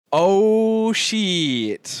Oh,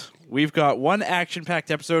 shit. We've got one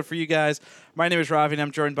action-packed episode for you guys. My name is Ravi, and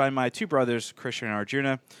I'm joined by my two brothers, Christian and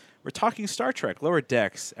Arjuna. We're talking Star Trek, Lower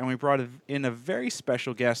Decks, and we brought in a very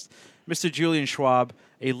special guest, Mr. Julian Schwab,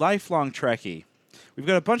 a lifelong Trekkie. We've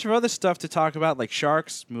got a bunch of other stuff to talk about, like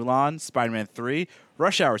Sharks, Mulan, Spider-Man 3,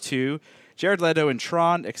 Rush Hour 2, Jared Leto and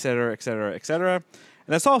Tron, etc., etc., etc. And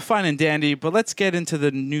that's all fine and dandy, but let's get into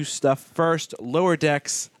the new stuff first. Lower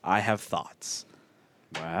Decks, I have thoughts.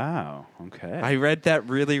 Wow. Okay. I read that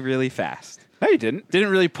really, really fast. No, you didn't. Didn't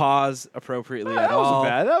really pause appropriately at That all.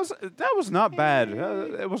 wasn't bad. That was not bad.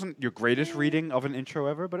 It wasn't your greatest reading of an intro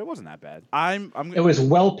ever, but it wasn't that bad. It was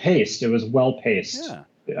well paced. Yeah.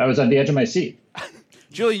 I was on the edge of my seat.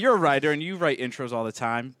 Julie, you're a writer and you write intros all the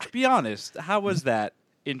time. Be honest, how was that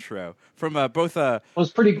intro from both a It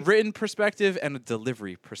was pretty. written perspective and a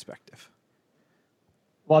delivery perspective?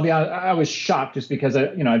 Well, I mean, I was shocked just because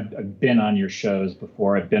I've been on your shows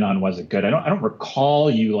before. I've been on Was It Good? I don't recall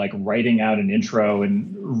you like writing out an intro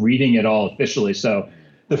and reading it all officially. So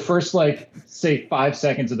the first say 5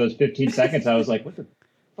 seconds of those 15 seconds, I was like, what the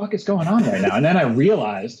fuck is going on right now? And then I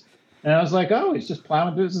realized. And I was like, oh, he's just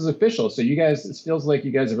plowing through. This is official. So you guys, it feels like you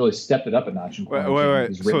guys have really stepped it up a notch.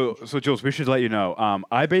 Wait. So Jules, we should let you know.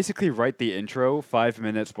 I basically write the intro 5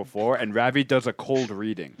 minutes before, and Ravi does a cold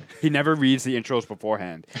reading. He never reads the intros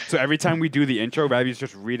beforehand. So every time we do the intro, Ravi's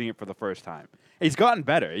just reading it for the first time. He's gotten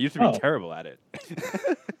better. He used to be terrible at it.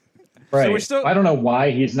 Right. So I don't know why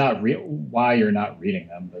why you're not reading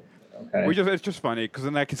them, but okay. It's just funny because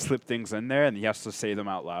then I can slip things in there, and he has to say them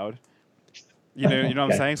out loud. You know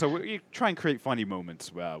what I'm saying? So we try and create funny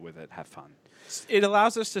moments with it. Have fun. It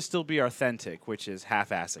allows us to still be authentic, which is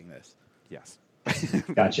half-assing this. Yes.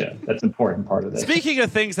 Gotcha. That's an important part of this. Speaking of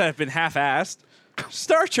things that have been half-assed,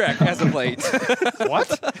 Star Trek as of late.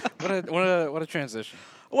 What? What a transition.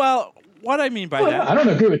 Well, what I mean by that. I don't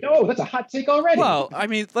agree with. Oh, that's a hot take already. Well, I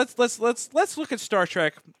mean, let's look at Star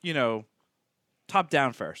Trek. Top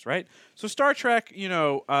down first, right? So Star Trek,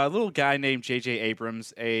 a little guy named J.J.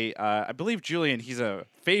 Abrams, I believe, Julian, he's a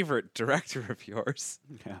favorite director of yours.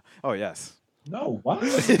 Yeah. Oh, yes. No, what?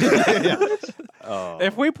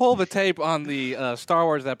 If we pull the tape on the Star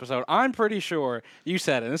Wars episode, I'm pretty sure you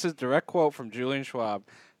said, and this is a direct quote from Julian Schwab,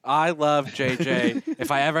 I love JJ.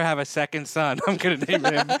 If I ever have a second son, I'm going to name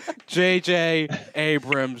him J.J.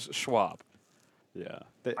 Abrams Schwab. Yeah.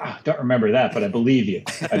 Don't remember that, but I believe you.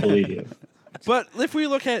 But if we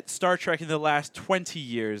look at Star Trek in the last 20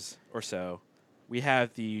 years or so, we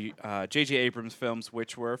have the J.J. Abrams films,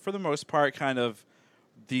 which were, for the most part, kind of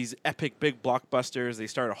these epic big blockbusters. They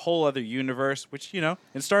start a whole other universe, which, in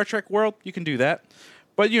Star Trek world, you can do that.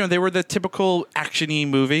 But, they were the typical action-y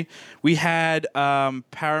movie. We had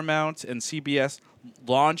Paramount and CBS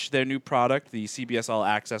launch their new product, the CBS All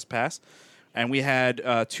Access Pass. And we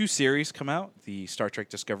had 2 series come out, the Star Trek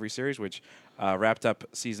Discovery series, which wrapped up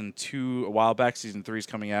season 2 a while back. Season 3 is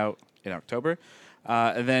coming out in October.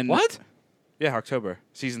 And then What? Yeah, October.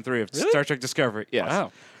 Season 3 of Really? Star Trek Discovery. Yes.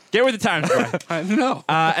 Wow. Get with the times, Brian. I know.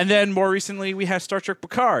 And then more recently, we have Star Trek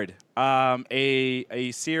Picard,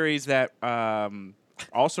 a series that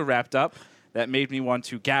also wrapped up that made me want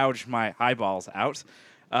to gouge my eyeballs out.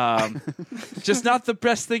 Just not the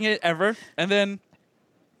best thing ever. And then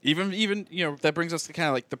even that brings us to kind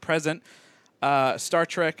of like the present. Star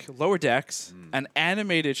Trek Lower Decks, an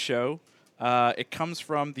animated show. It comes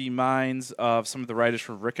from the minds of some of the writers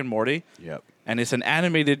from Rick and Morty. Yep. And it's an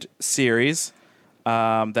animated series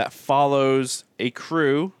that follows a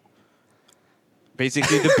crew,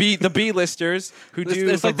 basically the B-listers who do.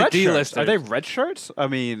 It's like the D-listers. Are they red shirts? I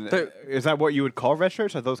mean, is that what you would call red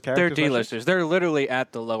shirts? Are those characters? They're red shirts? D-listers. They're literally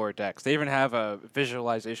at the lower decks. They even have a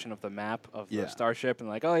visualization of the map of the starship and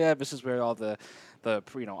like, oh yeah, this is where all the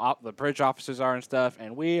bridge officers are and stuff,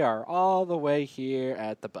 and we are all the way here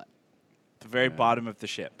at the butt. The very bottom of the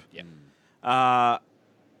ship. Yeah.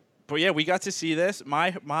 But yeah, we got to see this.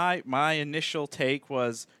 My initial take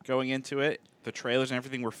was going into it. The trailers and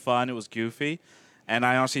everything were fun. It was goofy. And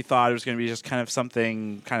I honestly thought it was going to be just kind of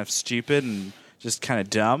something kind of stupid and just kind of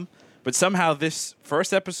dumb. But somehow this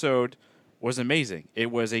first episode was amazing. It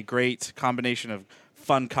was a great combination of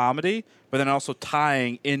fun comedy, but then also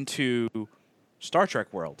tying into Star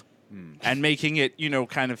Trek world and making it,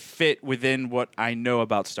 kind of fit within what I know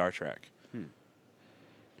about Star Trek.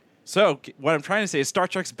 So what I'm trying to say is Star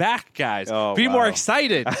Trek's back, guys. Be more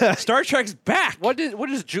excited. Star Trek's back. What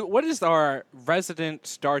does our resident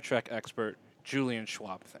Star Trek expert Julian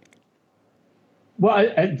Schwab think?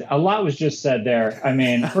 Well, a lot was just said there. I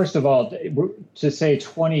mean, first of all, to say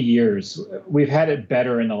 20 years, we've had it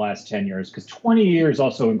better in the last 10 years because 20 years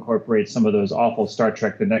also incorporates some of those awful Star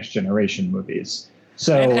Trek The Next Generation movies.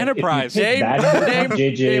 So And if you Enterprise. take that into account,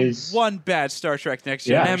 Name JJ's one bad Star Trek Next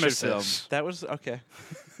Yeah. Generation Nemesis. film. That was okay.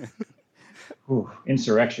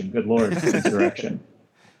 Insurrection. Good Lord, Insurrection.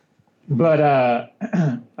 But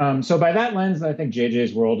so by that lens, I think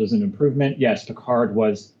JJ's World is an improvement. Yes, Picard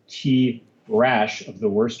was T-rash of the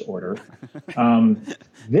worst order.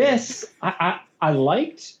 This I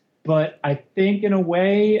liked, but I think in a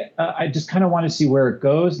way I just kind of want to see where it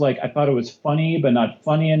goes. Like I thought it was funny, but not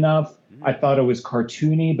funny enough. I thought it was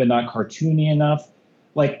cartoony, but not cartoony enough.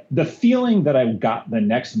 Like the feeling that I got the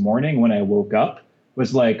next morning when I woke up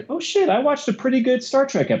was like, oh shit, I watched a pretty good Star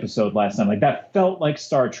Trek episode last night. Like that felt like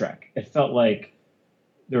Star Trek. It felt like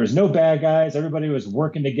there was no bad guys. Everybody was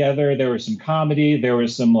working together. There was some comedy. There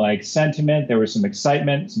was some like sentiment. There was some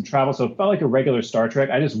excitement, some travel. So it felt like a regular Star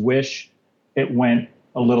Trek. I just wish it went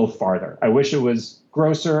a little farther. I wish it was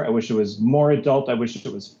grosser. I wish it was more adult. I wish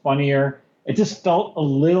it was funnier. It just felt a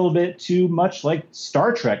little bit too much like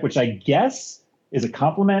Star Trek, which I guess is a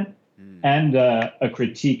compliment and a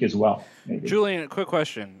critique as well. Maybe. Julian, quick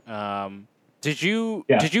question. Did you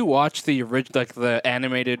Yeah. watch the original, like the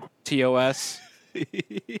animated TOS?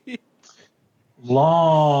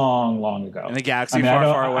 Long ago. In the galaxy I mean, far, I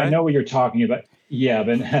know, far away. I know what you're talking about. Yeah,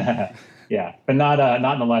 but yeah, but not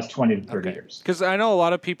in the last 20 to 30 years. Because I know a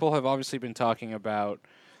lot of people have obviously been talking about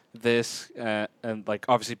this and like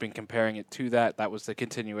obviously been comparing it to that. That was the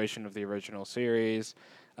continuation of the original series.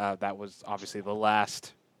 That was obviously the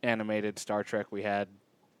last animated Star Trek we had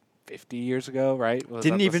 50 years ago, right?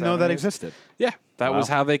 Didn't even know that existed. Yeah, that was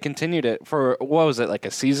how they continued it for, what was it, like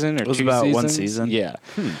a season or It was two about seasons? one season. Yeah.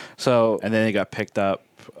 So, And then they got picked up.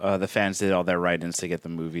 The fans did all their write-ins to get the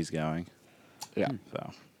movies going. yeah.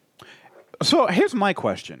 So here's my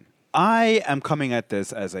question. I am coming at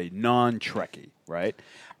this as a non-Trekkie, right?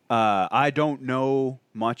 I don't know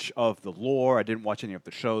much of the lore. I didn't watch any of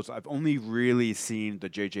the shows. I've only really seen the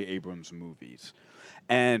J.J. Abrams movies.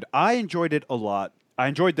 And I enjoyed it a lot. I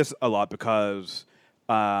enjoyed this a lot because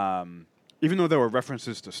even though there were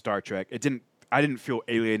references to Star Trek, I didn't feel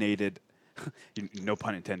alienated. No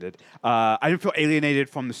pun intended. I didn't feel alienated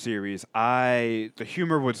from the series. The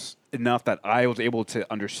humor was enough that I was able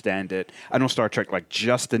to understand it. I know Star Trek like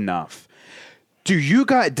just enough.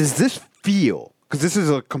 Does this feel, because this is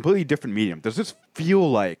a completely different medium, does this feel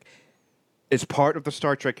like it's part of the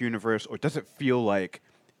Star Trek universe, or does it feel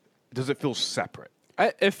separate?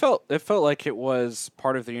 It felt like it was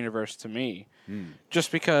part of the universe to me,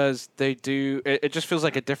 just because they do. It just feels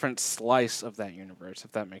like a different slice of that universe,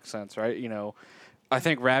 if that makes sense, right? You know, I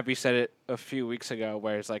think Rabbi said it a few weeks ago,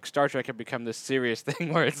 where it's like Star Trek had become this serious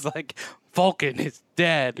thing, where it's like Vulcan is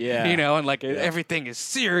dead, you know, and like everything is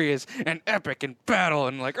serious and epic and battle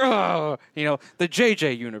and like the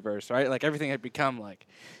JJ universe, right? Like everything had become like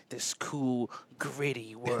this cool,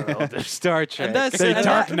 gritty world of Star Trek. And that's They and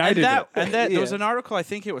Dark that, Knighted and that, it. and that there was Yeah. an article, I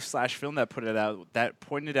think it was Slash Film that put it out, that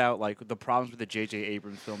pointed out like the problems with the J.J.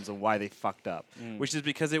 Abrams films and why they fucked up, which is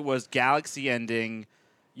because it was galaxy ending,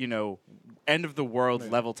 end of the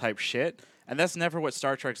world level type shit, and that's never what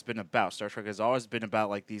Star Trek's been about. Star Trek has always been about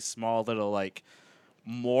like these small little like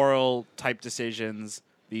moral type decisions,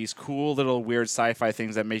 these cool little weird sci-fi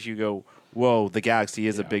things that make you go, whoa, the galaxy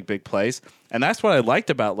is a big, big place. And that's what I liked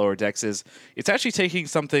about Lower Decks is it's actually taking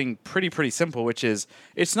something pretty simple, which is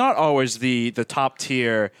it's not always the top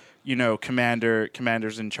tier,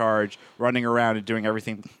 commanders in charge running around and doing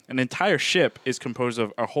everything. An entire ship is composed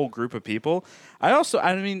of a whole group of people.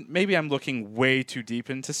 I mean, maybe I'm looking way too deep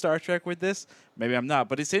into Star Trek with this. Maybe I'm not.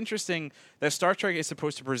 But it's interesting that Star Trek is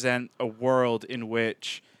supposed to present a world in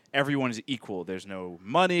which everyone is equal. There's no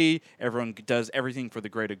money. Everyone does everything for the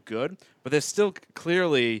greater good. But there's still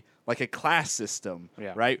clearly like a class system,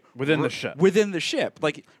 right? Within the ship. Within the ship.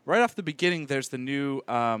 Like right off the beginning, there's the new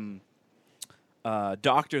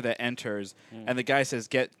doctor that enters, and the guy says,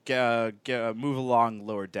 "Get move along,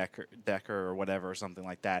 lower decker or whatever, or something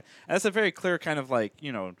like that." And that's a very clear kind of like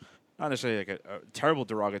not necessarily like a terrible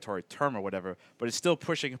derogatory term or whatever, but it's still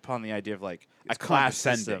pushing upon the idea of like a class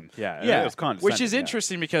system. Yeah, it's condescending. Which is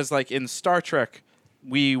interesting because like in Star Trek,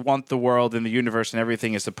 we want the world and the universe and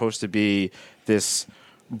everything is supposed to be this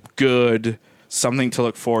good, something to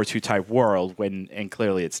look forward to type world, and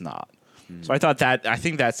clearly it's not. So I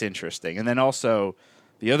think that's interesting. And then also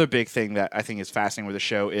the other big thing that I think is fascinating with the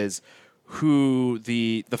show is who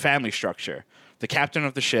the family structure. The captain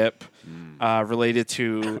of the ship related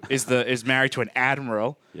to is married to an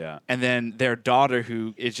admiral. Yeah. And then their daughter,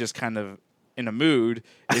 who is just kind of in a mood,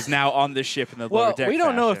 is now on the ship in the lower deck we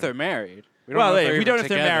don't know if fashion. they're married. We We don't know if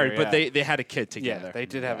they're married, but yeah. they had a kid together. Yeah, they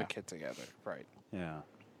did have a kid together, right? Yeah.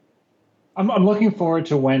 I'm looking forward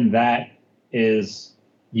to when that is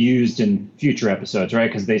used in future episodes, right?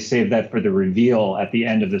 Because they saved that for the reveal at the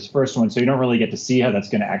end of this first one. So you don't really get to see how that's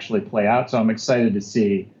going to actually play out. So I'm excited to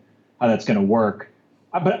see how that's going to work.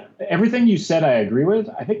 But everything you said, I agree with.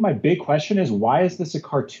 I think my big question is, why is this a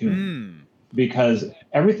cartoon? Because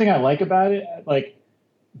everything I like about it, like,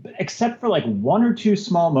 except for like one or two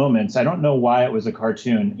small moments, I don't know why it was a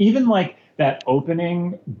cartoon. Even like that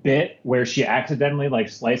opening bit where she accidentally like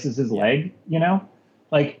slices his leg,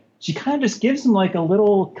 like she kind of just gives him like a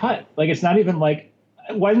little cut. Like it's not even like,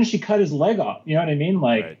 why didn't she cut his leg off? You know what I mean?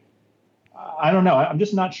 Like, right. I don't know. I'm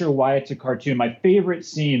just not sure why it's a cartoon. My favorite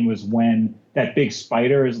scene was when that big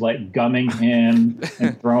spider is like gumming him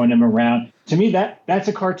and throwing him around. To me, that's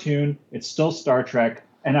a cartoon. It's still Star Trek.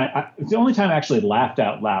 And it's the only time I actually laughed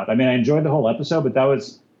out loud. I mean, I enjoyed the whole episode, but that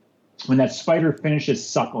was when that spider finishes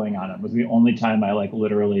suckling on him was the only time I like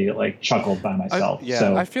literally like chuckled by myself.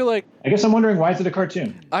 So I feel like, I guess I'm wondering, why is it a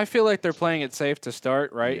cartoon? I feel like they're playing it safe to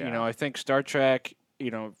start, right? Yeah. I think Star Trek,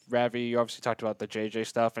 Ravi, you obviously talked about the JJ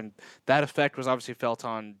stuff, and that effect was obviously felt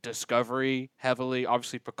on Discovery heavily,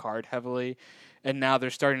 obviously Picard heavily, and now they're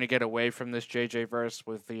starting to get away from this JJ verse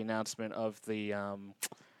with the announcement of the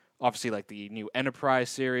obviously like the new Enterprise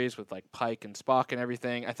series with like Pike and Spock and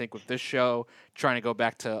everything. I think with this show, trying to go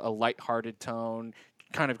back to a lighthearted tone,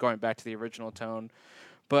 kind of going back to the original tone.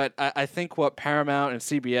 But I think what Paramount and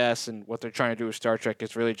CBS and what they're trying to do with Star Trek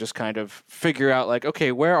is really just kind of figure out, like,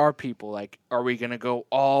 okay, where are people? Like, are we going to go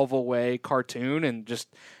all the way cartoon and just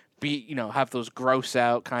be, have those gross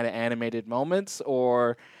out kind of animated moments?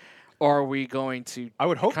 Or are we going to I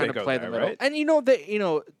would hope kind they of go play there, the middle? right?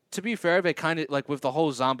 And, to be fair, they kind of, like, with the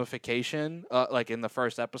whole zombification, like in the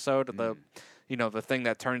first episode, the thing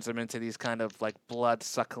that turns them into these kind of like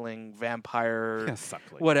blood-suckling vampire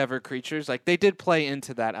whatever creatures. Like they did play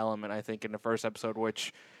into that element, I think, in the first episode,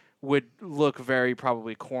 which would look very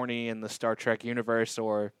probably corny in the Star Trek universe,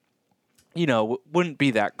 or wouldn't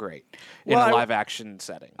be that great in a live-action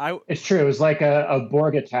setting. It's true. It was like a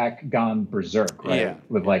Borg attack gone berserk, right?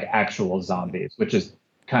 With like actual zombies, which is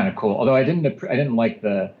kind of cool. Although I didn't like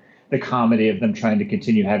the comedy of them trying to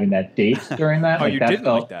continue having that date during that. You didn't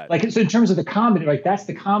like that? Like, so in terms of the comedy, like that's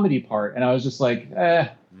the comedy part. And I was just like,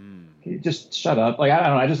 just shut up. Like, I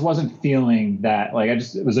don't know. I just wasn't feeling that. Like,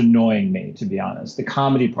 it was annoying me, to be honest. The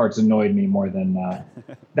comedy parts annoyed me more than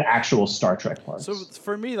the actual Star Trek parts. So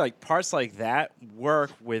for me, like parts like that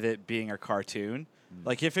work with it being a cartoon.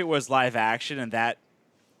 Like if it was live action and that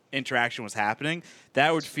interaction was happening,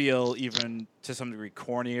 that would feel even to some degree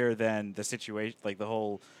cornier than the situation, like the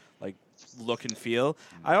whole like look and feel.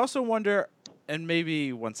 I also wonder, and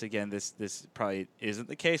maybe once again this probably isn't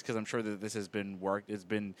the case because I'm sure that this has been it's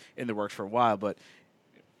been in the works for a while, but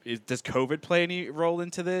does COVID play any role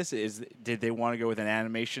into this? Did they want to go with an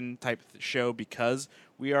animation type show because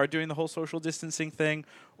we are doing the whole social distancing thing,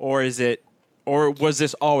 or was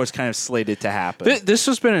this always kind of slated to happen? This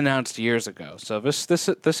has been announced years ago, so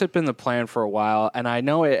this had been the plan for a while, and I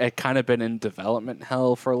know it had kind of been in development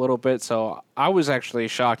hell for a little bit. So I was actually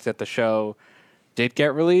shocked that the show did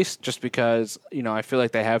get released, just because I feel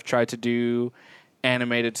like they have tried to do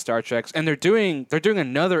animated Star Treks, and they're doing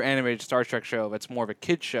another animated Star Trek show that's more of a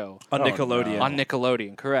kid show on Nickelodeon. No. On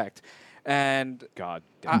Nickelodeon, correct? And God,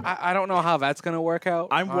 I don't know how that's going to work out.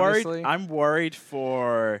 I'm honestly. worried.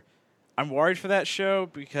 I'm worried for that show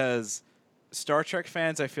because Star Trek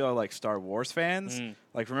fans, I feel, are like Star Wars fans.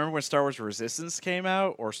 Like, remember when Star Wars Resistance came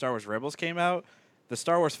out or Star Wars Rebels came out? The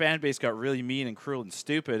Star Wars fan base got really mean and cruel and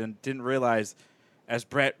stupid and didn't realize, as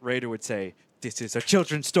Brett Rader would say, this is a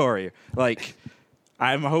children's story. Like,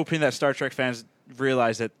 I'm hoping that Star Trek fans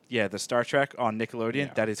realize that, the Star Trek on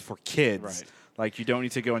Nickelodeon, that is for kids. Right. Like, you don't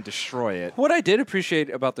need to go and destroy it. What I did appreciate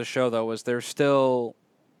about the show, though, was there's still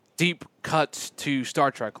deep cuts to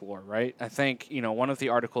Star Trek lore, right? I think, one of the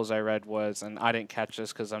articles I read was, and I didn't catch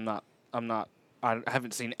this because I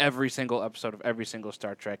haven't seen every single episode of every single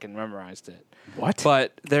Star Trek and memorized it. What?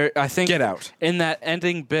 But I think Get out. In that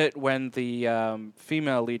ending bit when the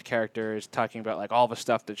female lead character is talking about like all the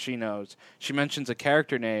stuff that she knows, she mentions a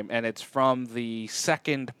character name, and it's from the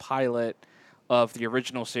second pilot of the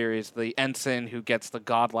original series, the ensign who gets the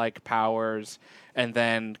godlike powers, and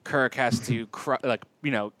then Kirk has to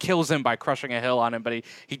kills him by crushing a hill on him, but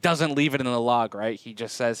he doesn't leave it in the log, right? He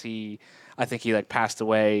just says I think he passed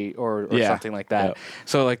away or something like that. Yep.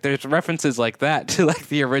 So like there's references like that to like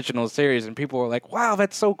the original series, and people were like, "Wow,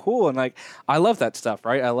 that's so cool!" And like I love that stuff,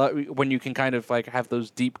 right? I love when you can kind of like have those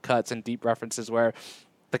deep cuts and deep references where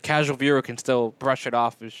the casual viewer can still brush it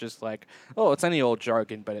off. It's just like, oh, it's any old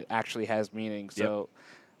jargon, but it actually has meaning. So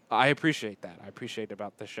I appreciate that. I appreciate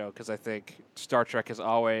about the show because I think Star Trek has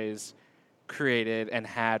always created and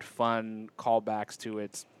had fun callbacks to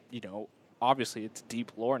its, obviously it's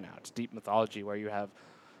deep lore now. It's deep mythology where you have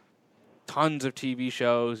tons of TV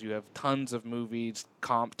shows, you have tons of movies,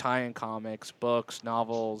 tie-in comics, books,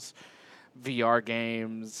 novels, VR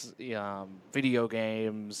games, video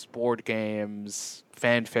games, board games,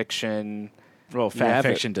 fan fiction. Well, fan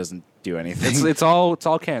fiction doesn't do anything. It's all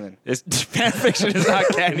canon. Fan fiction is not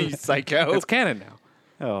canon, you psycho. It's canon now.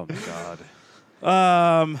 Oh my god.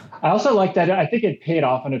 I also like that. I think it paid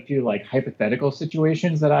off in a few like hypothetical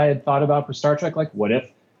situations that I had thought about for Star Trek. Like, what if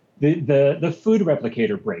the food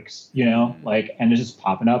replicator breaks, like, and it's just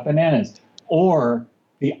popping out bananas, or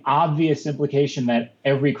the obvious implication that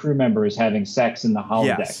every crew member is having sex in the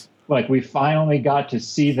holodeck. Yes. Like, we finally got to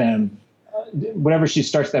see them. Whenever she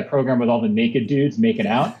starts that program with all the naked dudes making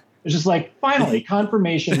out, it's just like, finally,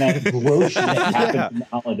 confirmation that gross shit happened in the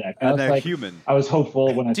holodeck. And they're like, human. I was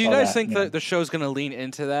hopeful when I saw that. Do you guys think that the show's going to lean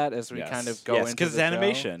into that as we kind of go into because it's the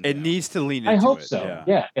animation. It needs to lean into I hope it. so.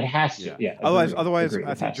 Yeah, it has to. Yeah. Otherwise, agreed.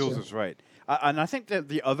 I It think has Jules to. is right. And I think that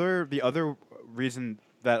the other reason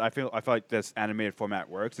that I feel like this animated format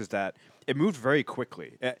works is that it moved very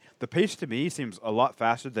quickly. The pace to me seems a lot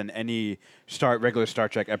faster than any regular Star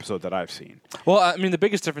Trek episode that I've seen. Well, I mean, the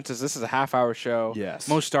biggest difference is this is a half-hour show. Yes.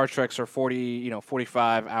 Most Star Treks are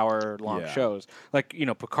 45-hour long Yeah. shows. Like,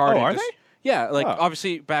 Picard. Oh, are they? Yeah, like Oh.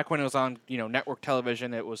 obviously back when it was on, network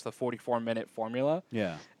television, it was the 44-minute formula.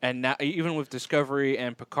 Yeah. And now, even with Discovery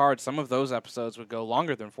and Picard, some of those episodes would go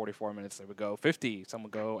longer than 44 minutes. They would go 50. Some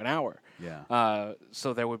would go an hour. Yeah.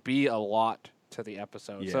 So there would be a lot to the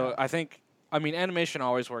episode. So Yeah. I think, animation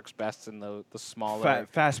always works best in the smaller,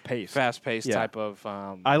 Fast-paced. fast-paced Yeah. type of.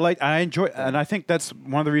 I enjoy, and I think that's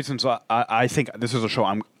one of the reasons I think this is a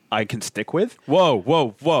show I can stick with.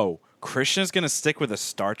 Whoa. Christian's going to stick with a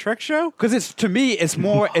Star Trek show? Because to me, it's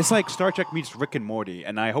like Star Trek meets Rick and Morty,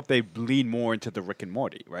 and I hope they lean more into the Rick and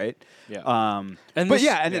Morty, right? Yeah.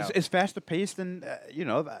 It's faster paced, and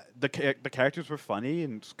the characters were funny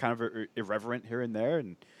and it's kind of irreverent here and there,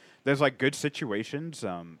 and there's like good situations.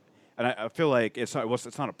 And I feel like it's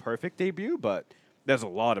not a perfect debut, but there's a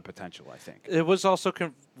lot of potential. I think It was also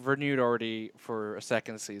renewed already for a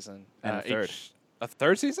second season. And a third. A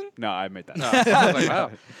third season? No, I made that. I was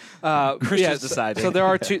like, wow. Christian's deciding. So there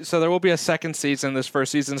are two. So there will be a second season. This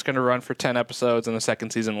first season is going to run for 10 episodes, and the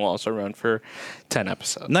second season will also run for 10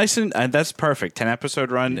 episodes. Nice, and that's perfect.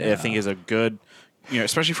 10-episode run, I think, is a good,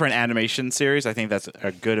 especially for an animation series, I think that's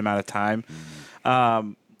a good amount of time.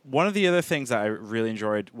 One of the other things that I really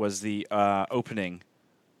enjoyed was the opening.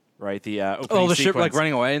 Right, the opening the sequence. ship like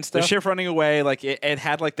running away and stuff. The ship running away, like it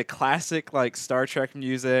had like the classic like Star Trek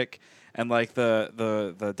music and like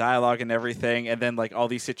the dialogue and everything, and then like all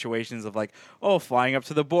these situations of like, flying up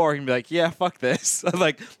to the Borg and be like, yeah, fuck this,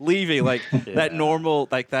 like leaving, like that normal,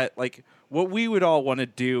 like that, like what we would all want to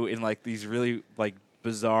do in like these really like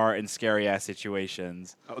bizarre and scary ass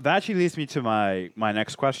situations. That actually leads me to my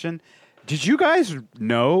next question. Did you guys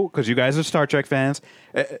know, because you guys are Star Trek fans,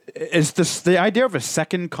 is the idea of a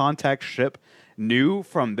second contact ship new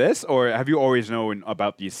from this, or have you always known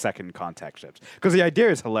about these second contact ships? Because the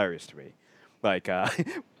idea is hilarious to me. Like, I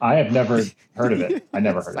have never heard of it. I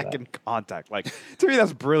never heard of second contact. Like, to me,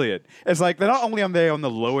 that's brilliant. It's like they're not only on the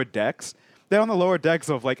lower decks, they're on the lower decks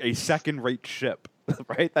of like a second-rate ship.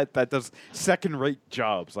 Right, that does second-rate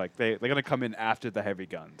jobs. Like they're gonna come in after the heavy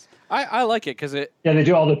guns. I like it because it. Yeah, they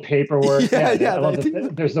do all the paperwork. Yeah, I love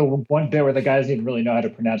there's the one bit where the guys didn't really know how to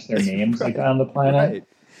pronounce their names like on the planet. Right.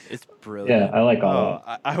 It's brilliant. Yeah, I like all of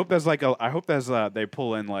it. I hope there's they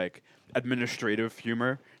pull in like administrative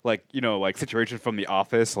humor, like like situations from The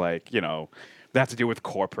Office, like they have to deal with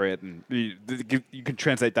corporate, and you can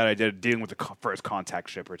translate that idea to dealing with the first contact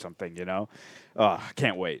ship or something.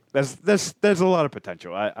 Can't wait. There's a lot of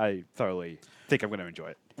potential. I thoroughly think I'm going to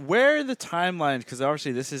enjoy it. Where are the timelines? Because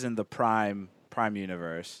obviously this is in the Prime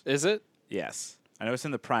universe. Is it? Yes, I know it's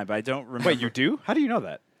in the Prime, but I don't remember. Wait, you do? How do you know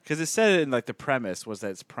that? Because it said it in like the premise was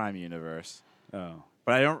that it's Prime universe, Oh,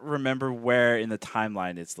 but I don't remember where in the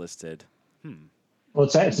timeline it's listed. Well,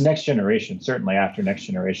 it's Next Generation, certainly after Next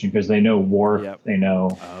Generation, because they know Worf, Yep. they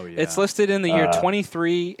know. oh yeah. It's listed in the year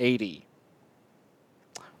 2380,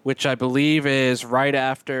 which I believe is right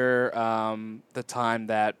after the time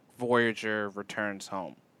that Voyager returns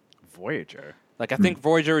home. Voyager. Like I think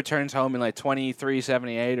Voyager returns home in like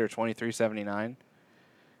 2378 or 2379.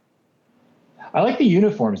 I like the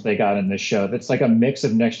uniforms they got in this show. That's like a mix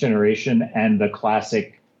of Next Generation and the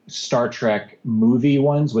classic Star Trek movie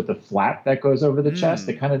ones with the flap that goes over the chest.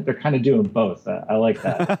 They're kind of doing both. I like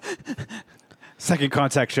that. Second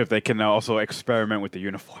contact ship, they can also experiment with the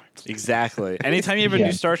uniforms. Exactly. Anytime you have a Yeah.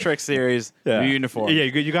 new Star Trek series, new uniform. Yeah,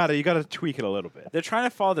 you gotta tweak it a little bit. They're trying to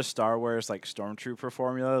follow the Star Wars like Stormtrooper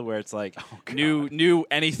formula, where it's like new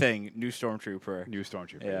anything, new Stormtrooper. New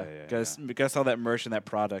Stormtrooper. Yeah, Yeah. gotta sell that merch and that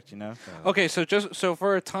product, you know. Okay, so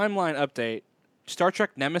for a timeline update, Star Trek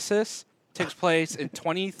Nemesis takes place in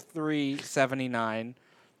 2379.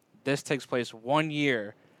 This takes place 1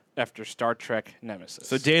 year after Star Trek Nemesis.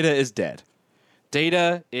 So Data is dead.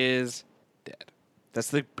 Data is dead. That's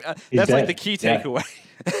the He's that's like dead. the key Yeah. takeaway.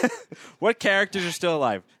 What characters are still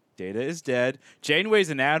alive? Data is dead. Janeway's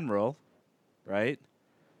an admiral, right?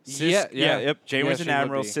 Yeah. Yep. Janeway's Yeah, an she would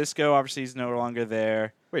admiral. be. Cisco obviously is no longer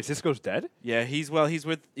there. Wait, Cisco's dead? Yeah, he's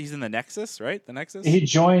in the Nexus, right? The Nexus. He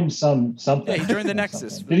joined something. Yeah, he joined the Something.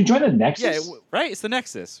 Nexus. Did he join the Nexus? Yeah, right. It's the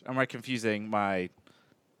Nexus. Am I confusing my?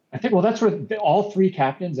 I think. Well, that's where all three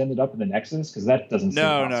captains ended up in the Nexus, because that doesn't. seem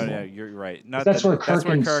No, possible. You're right. Not That's where Kirk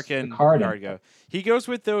and Picard Picard go. He goes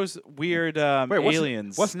with those weird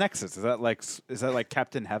aliens. What's Nexus? Is that like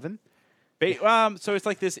Captain Heaven? So it's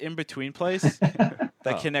like this in between place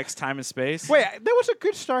that connects time and space. Wait, there was a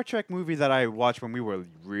good Star Trek movie that I watched when we were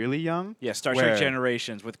really young. Yeah, Star Where- Trek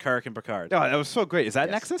Generations with Kirk and Picard. Oh, that was so great. Is that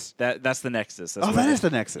Yes. Nexus? That's the Nexus. That's Oh, what that it is the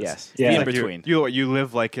Nexus. Yes. Yeah. The in Like between. You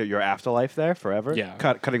live like your afterlife there forever. Yeah.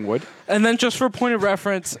 Cutting wood. And then just for point of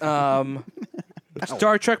reference,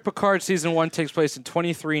 Star Trek Picard Season 1 takes place in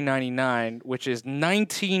 2399, which is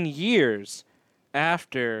 19 years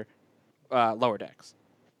after Lower Decks.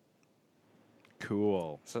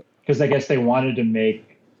 Cool. Because I guess they wanted to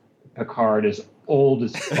make Picard as old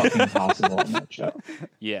as fucking possible in that show.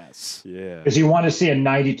 Yes. Yeah. Because you want to see a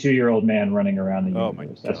 92-year-old man running around the Oh my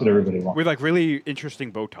universe. That's God. what everybody wants. With like really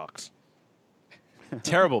interesting Botox.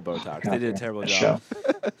 Terrible Botox. They did a terrible That job.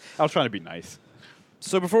 show. I was trying to be nice.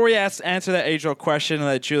 So before we answer that age-old question and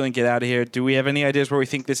let Julian get out of here, do we have any ideas where we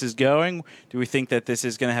think this is going? Do we think that this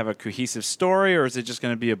is going to have a cohesive story, or is it just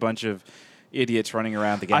going to be a bunch of idiots running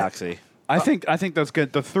around the galaxy? I think that's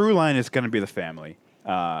good. The through line is going to be the family,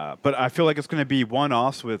 but I feel like it's going to be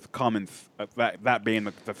one-offs with common that being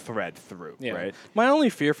the thread through, right? My only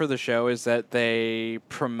fear for the show is that they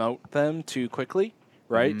promote them too quickly,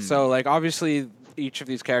 right? So, like, obviously, each of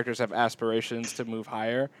these characters have aspirations to move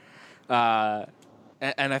higher.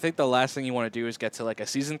 And I think the last thing you want to do is get to, like, a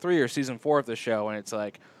season 3 or season 4 of the show, and it's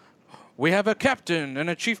like, we have a captain and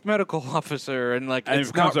a chief medical officer, and, like, And it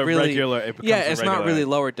it's becomes not a really regular- it becomes yeah, a it's not regular- really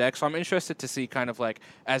Lower Deck. So I'm interested to see kind of like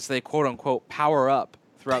as they quote unquote power up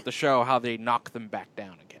throughout the show, how they knock them back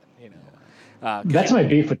down again. You know, 'cause That's my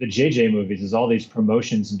beef with the JJ movies, is all these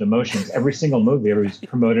promotions and demotions. Every single movie, everybody's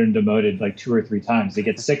promoted and demoted like 2 or 3 times. They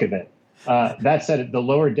get sick of it. That said, the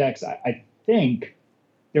Lower Decks, I think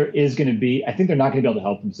there is going to be, I think they're not going to be able to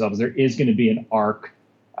help themselves. There is going to be an arc.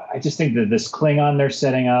 I just think that this Klingon they're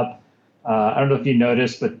setting up, I don't know if you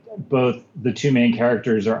noticed, but both the 2 main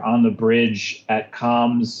characters are on the bridge at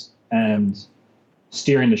comms and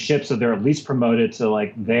steering the ship, so they're at least promoted to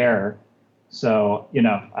like there. So, you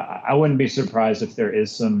know, I wouldn't be surprised if there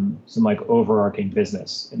is some like overarching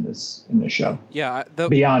business in this show yeah,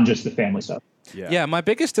 beyond just the family stuff. Yeah, my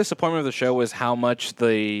biggest disappointment of the show was how much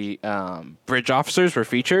the bridge officers were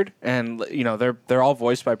featured, and you know they're all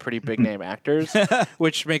voiced by pretty big name actors,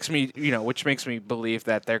 which makes me believe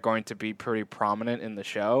that they're going to be pretty prominent in the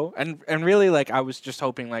show. And really, like I was just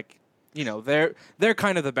hoping, like you know they're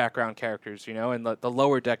kind of the background characters, you know, and the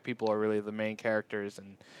Lower Deck people are really the main characters.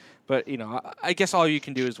 But you know, I guess all you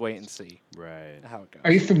can do is wait and see Right. how it goes.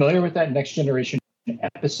 Are you familiar with that Next Generation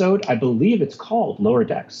episode? I believe it's called Lower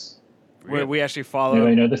Decks. Where we actually follow.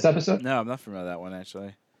 Anybody know this episode? No, I'm not familiar with that one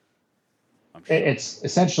actually. I'm sure. It's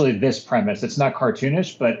essentially this premise. It's not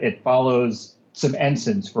cartoonish, but it follows some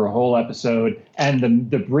ensigns for a whole episode, and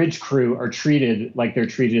the bridge crew are treated like they're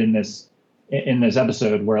treated in this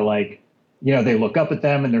episode, where like you know they look up at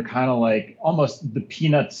them and they're kind of like almost the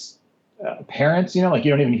Peanuts parents, you know, like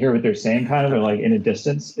you don't even hear what they're saying, kind of, they're like in a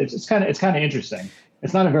distance. It's kind of interesting.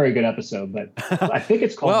 It's not a very good episode, but I think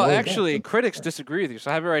it's called. Well, Lower actually, Decks. critics disagree with you.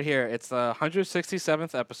 So I have it right here. It's the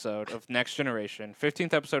 167th episode of Next Generation,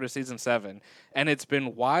 15th episode of season 7, and it's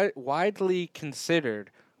been widely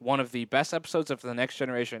considered one of the best episodes of the Next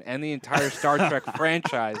Generation and the entire Star Trek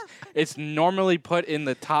franchise. It's normally put in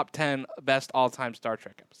the top 10 best all-time Star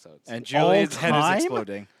Trek episodes. And Julian's head time? is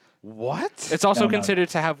exploding. What? It's also No. considered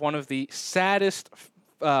to have one of the saddest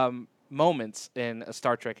moments in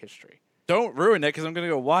Star Trek history. Don't ruin it because I'm going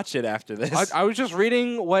to go watch it after this. I was just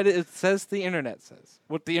reading what it says the internet says,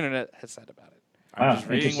 what the internet has said about it. I'm Wow, just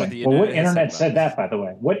reading what the interesting. Well, what internet has internet said said about that, by the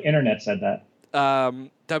way? What internet said that?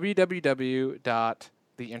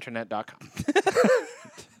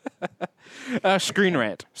 www.theinternet.com. Screen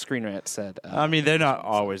Rant. Screen Rant said. I mean, they're not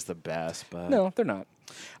always the best, but No, they're not.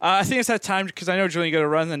 I think it's that time because I know Julian, you got to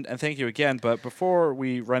run, and thank you again. But before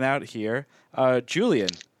we run out here, Julian,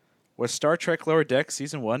 was Star Trek Lower Decks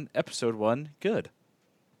Season 1, Episode 1 good?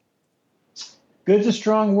 Good's a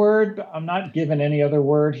strong word, but I'm not given any other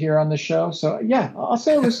word here on the show. So yeah, I'll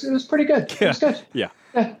say it was pretty good. It was good. Yeah.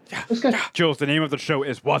 Yeah, it was good. Jules, the name of the show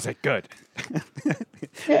is Was It Good?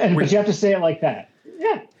 Yeah, but you have to say it like that.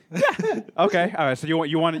 Yeah. Okay. All right. So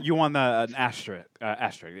you want an asterisk?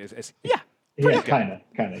 It's yeah. Yeah, kind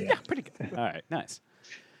of. Yeah. Pretty good. All right. Nice.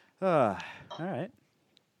 All right.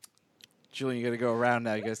 Julian, you got to go around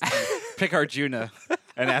now. You guys pick Arjuna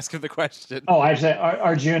and ask him the question. Oh, I said,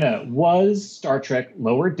 Arjuna, was Star Trek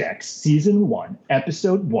Lower Decks Season 1,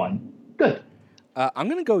 Episode 1 good? I'm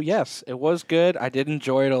going to go yes. It was good. I did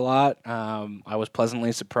enjoy it a lot. I was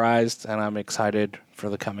pleasantly surprised, and I'm excited for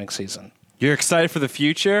the coming season. You're excited for the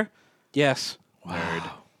future? Yes. Word.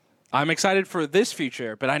 I'm excited for this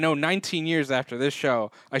future, but I know 19 years after this show,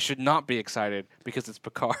 I should not be excited because it's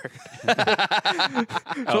Picard.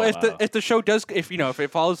 So if the show does, if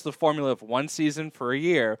it follows the formula of one season for a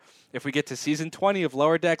year, if we get to season 20 of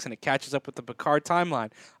Lower Decks and it catches up with the Picard timeline,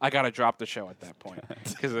 I gotta drop the show at that point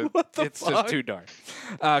because it's just too dark.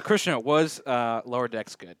 Krishna, was Lower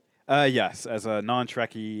Decks good? Yes. As a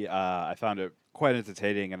non-Trekkie, I found it quite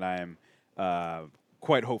entertaining, and I am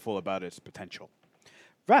quite hopeful about its potential.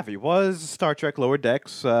 Ravi, was Star Trek Lower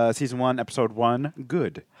Decks Season 1, Episode 1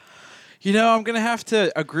 good? You know, I'm going to have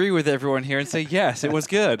to agree with everyone here and say, yes, it was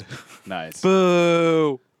good. Nice.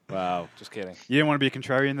 Boo. Wow. Just kidding. You didn't want to be a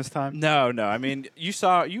contrarian this time? No. I mean, you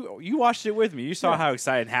watched it with me. You saw how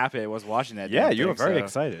excited and happy I was watching that. Yeah, damn you were thing, very so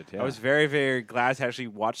excited. Yeah. I was very, very glad to actually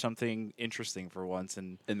watch something interesting for once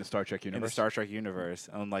in the Star Trek universe. in the Star Trek universe,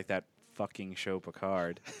 unlike that fucking show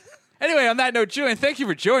Picard. Anyway, on that note, Julian, thank you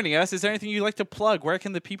for joining us. Is there anything you'd like to plug? Where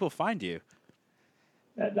can the people find you?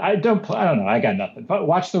 I don't know. I got nothing. But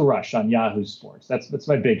watch The Rush on Yahoo Sports. That's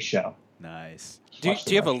my big show. Nice. Do Watch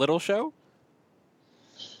The you have a Rush. little show?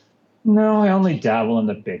 No, I only dabble in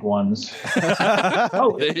the big ones.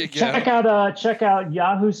 Oh, There you go. check out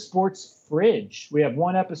Yahoo Sports Fridge. We have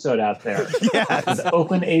one episode out there. Yes. The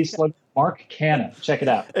Oakland A's slugger Mark Canna. Check it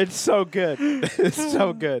out. It's so good. It's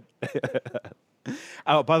so good.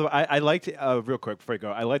 Oh, by the way, I liked real quick before you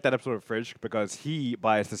go. I like that episode of Fridge because he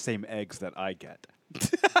buys the same eggs that I get,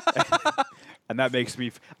 and that makes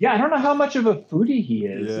me. Yeah, I don't know how much of a foodie he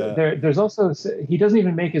is. Yeah. There's also he doesn't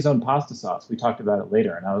even make his own pasta sauce. We talked about it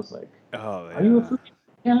later, and I was like, Oh, yeah. "Are you a foodie?"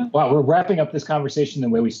 Yeah. Wow, we're wrapping up this conversation the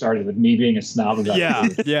way we started with me being a snob about Yeah,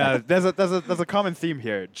 food. yeah. There's a common theme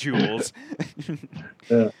here, Jules.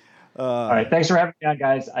 All right, thanks for having me on,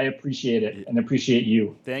 guys. I appreciate it and appreciate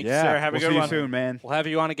you. Thank you, Yeah, sir. Have a we'll good see one. you soon, man. We'll have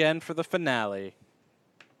you on again for the finale.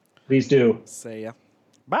 Please do. See ya.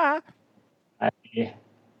 Bye. Yeah.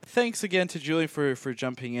 Thanks again to Julian for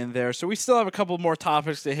jumping in there. So we still have a couple more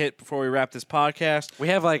topics to hit before we wrap this podcast. We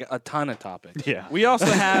have like a ton of topics. Yeah. We also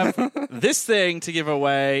have this thing to give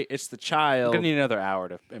away. It's the I'm child gonna need another hour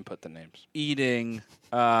to input the names. eating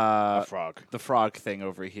A frog. the frog thing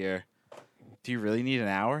over here. Do you really need an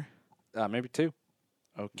hour? Maybe 2.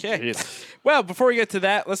 Okay. Well, before we get to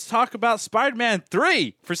that, let's talk about Spider-Man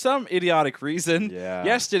 3 for some idiotic reason. Yeah.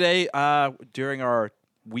 Yesterday, during our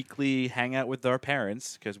weekly hangout with our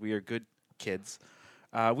parents, because we are good kids,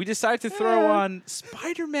 we decided to throw on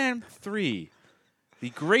Spider-Man 3, the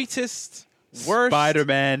greatest, worst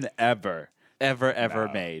Spider-Man ever. ever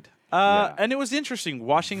No. made. Yeah. And it was interesting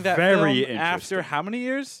watching that Very film after interesting. how many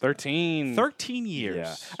years? 13. 13 years.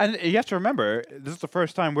 Yeah. And you have to remember, this is the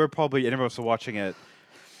first time we're probably any of us are watching it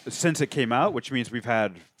since it came out, which means we've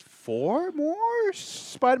had 4 more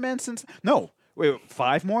Spider-Man since. No, wait,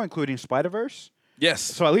 5 more, including Spider-Verse. Yes.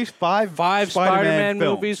 So at least 5 5 Spider-Man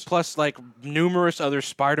films. movies plus like numerous other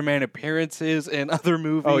Spider-Man appearances in other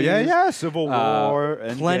movies. Oh yeah, Civil War,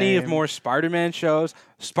 Plenty of Endgame. more Spider-Man shows,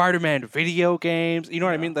 Spider-Man video games. You know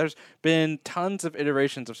what I mean? There's been tons of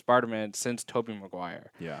iterations of Spider-Man since Tobey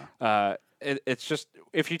Maguire. Yeah. It's just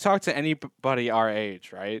if you talk to anybody our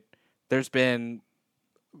age, right? There's been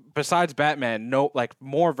besides Batman, no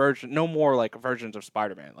more versions of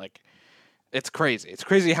Spider-Man. Like it's crazy. It's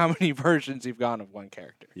crazy how many versions you've gotten of one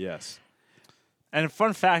character. Yes. And a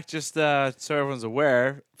fun fact, just so everyone's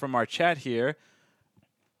aware from our chat here,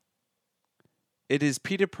 it is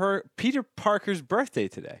Peter Parker's birthday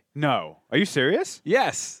today. No. Are you serious?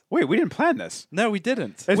 Yes. Wait, we didn't plan this. No, we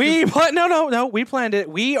didn't. It's We no. We planned it.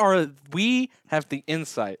 We have the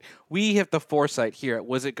insight. We have the foresight here at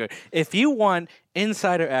Was It Good. If you want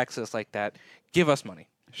insider access like that, give us money.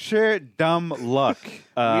 Sheer dumb luck.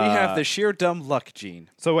 We have the sheer dumb luck gene.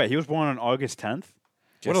 So wait, he was born on August 10th?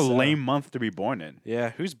 What Guess a so. lame month to be born in.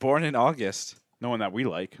 Yeah, who's born in August? No one that we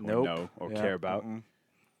like or Nope. know or Yeah, care about.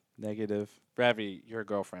 Negative. Ravi, your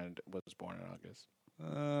girlfriend was born in August.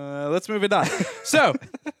 Let's move it on. So,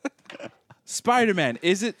 Spider-Man,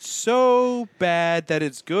 is it so bad that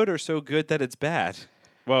it's good or so good that it's bad?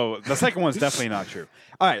 Well, the second one's definitely not true.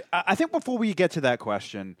 All right, I think before we get to that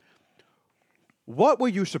question, what were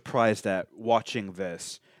you surprised at watching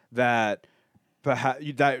this? That perhaps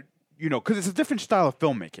because it's a different style of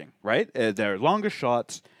filmmaking, right? There are longer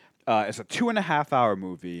shots. It's a 2.5-hour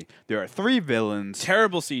movie. There are 3 villains.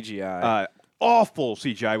 Terrible CGI. Awful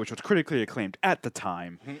CGI, which was critically acclaimed at the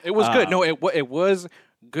time. It was good. No, it was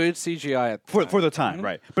good CGI at the time. For the time,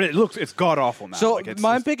 right? But it's god awful now. So Like, it's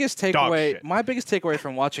my just biggest dog takeaway, shit.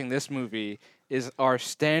 from watching this movie is our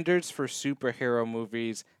standards for superhero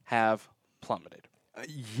movies have plummeted.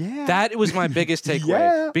 Yeah, That was my biggest takeaway.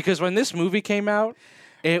 Yeah. Because when this movie came out,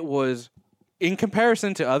 it was, in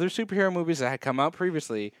comparison to other superhero movies that had come out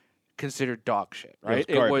previously, considered dog shit, right?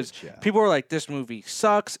 garbage, yeah. People were like, this movie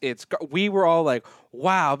sucks. We were all like,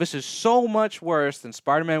 wow, this is so much worse than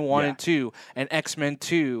Spider-Man 1 Yeah. and 2 and X-Men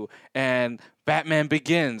 2 and Batman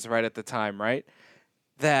Begins right at the time, right?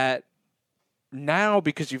 That now,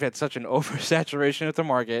 because you've had such an oversaturation of the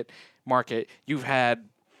market, you've had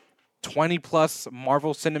 20 plus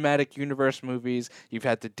Marvel Cinematic Universe movies, you've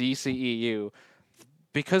had the DCEU.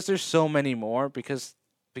 Because there's so many more, because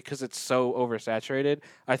it's so oversaturated,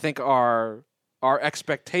 I think our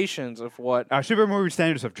expectations of what Our super movie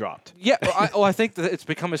standards have dropped. I think that it's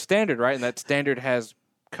become a standard, right? And that standard has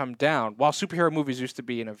come down. While superhero movies used to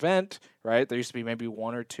be an event, right? There used to be maybe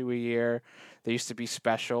 1 or 2 a year. They used to be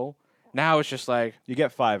special. Now it's just like, You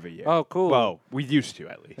get 5 a year. oh, cool. Well, we used to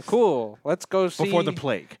at least. Cool. Let's go see Before the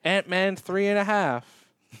plague. Ant-Man 3.5.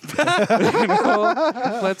 You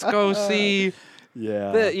know? Let's go see.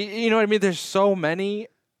 Yeah. You know what I mean? There's so many.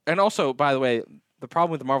 And also, by the way, the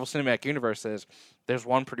problem with the Marvel Cinematic Universe is there's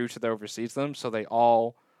one producer that oversees them, so they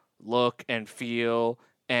all look and feel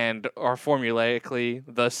and are formulaically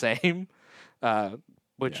the same,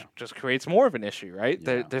 which Yeah. just creates more of an issue, right?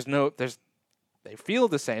 Yeah. They feel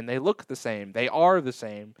the same, they look the same, they are the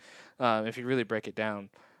same. If you really break it down,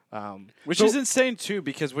 Which is insane too,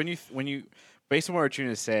 because when you based on what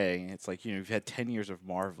Arjuna is saying, it's like, you've had 10 years of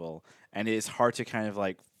Marvel, and it is hard to kind of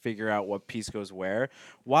like figure out what piece goes where.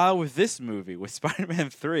 While with this movie, with Spider-Man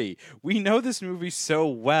 3, we know this movie so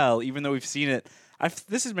well, even though we've seen it.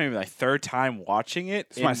 This is maybe my 3rd time watching it.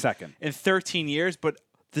 It's my second. in 13 years, but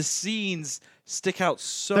the scenes stick out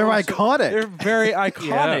so. They're iconic. They're very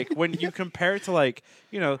iconic when you compare it to, like,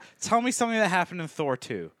 tell me something that happened in Thor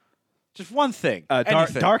 2. Just one thing.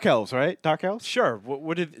 Anything. Dark Elves, right? Dark Elves? Sure.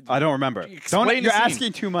 What did? I don't remember. Explain the You're scene.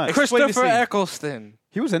 asking too much. Explain the Christopher scene. Eccleston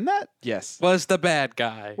He was in that? Yes. was the bad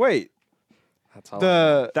guy. Wait, That's all.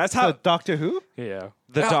 That's how- the Doctor Who? Yeah.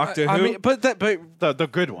 The Doctor I Who? mean, but The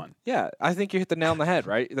good one. yeah, I think you hit the nail on the head,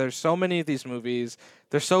 right? There's so many of these movies.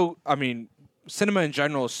 They're so, cinema in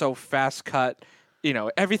general is so fast cut.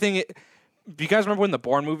 Everything. Do you guys remember when the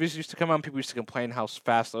Bourne movies used to come out and people used to complain how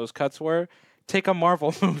fast those cuts were? Take a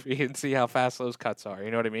Marvel movie and see how fast those cuts are.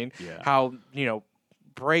 You know what I mean? Yeah. How,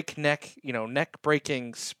 breakneck,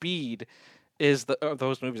 neck-breaking speed is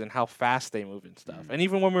those movies and how fast they move and stuff. And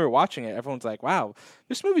even when we were watching it, everyone's like, wow,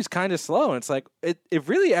 this movie's kind of slow. And it's like, it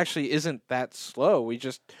really actually isn't that slow. We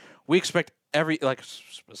expect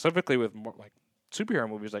specifically with more, like, superhero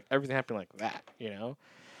movies, like everything happening like that,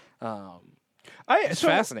 It's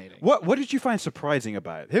fascinating. What did you find surprising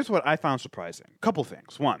about it? Here's what I found surprising. Couple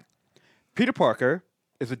things. One, Peter Parker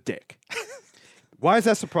is a dick. Why is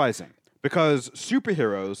that surprising? Because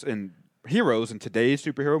heroes in today's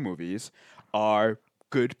superhero movies are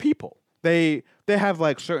good people. They have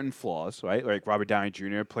like certain flaws, right? Like Robert Downey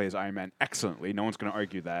Jr. plays Iron Man excellently. No one's going to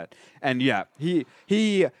argue that. And yeah, he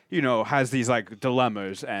has these like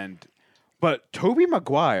dilemmas, but Tobey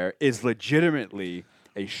Maguire is legitimately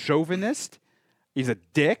a chauvinist. He's a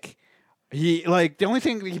dick. The only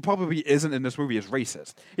thing he probably isn't in this movie is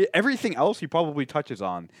racist. Everything else he probably touches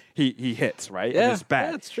on, he hits, right? Yeah, and it's bad.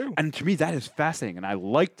 yeah, that's true. And to me, that is fascinating, and I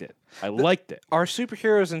liked it. Our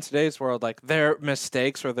superheroes in today's world, like their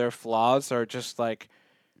mistakes or their flaws are just like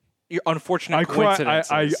unfortunate coincidences.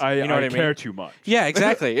 I you know what I mean? care too much. Yeah,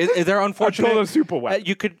 exactly. They're unfortunate. I told them super wet.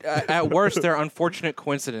 You could, at worst, they're unfortunate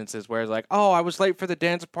coincidences where it's like, oh, I was late for the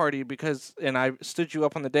dance party and I stood you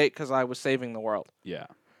up on the date because I was saving the world. Yeah.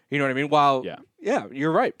 You know what I mean? While yeah,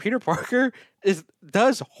 you're right. Peter Parker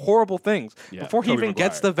does horrible things before he Tobey even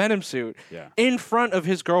gets Maguire. the Venom suit Yeah. in front of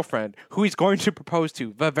his girlfriend, who he's going to propose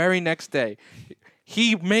to the very next day.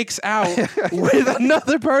 he makes out with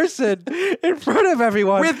another person in front of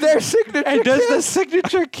everyone With their signature and does the kiss.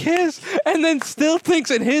 signature kiss, and then still thinks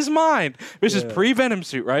in his mind, this is pre-Venom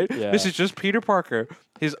suit, right? Yeah. This is just Peter Parker,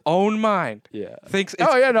 his own mind. Yeah. Thinks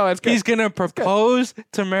Oh, yeah, no, it's good. he's gonna propose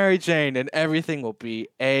to Mary Jane, and everything will be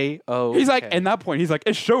A-OK. He's like, in that point, he's like,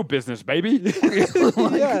 it's show business, baby.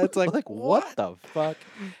 yeah, it's like what the fuck?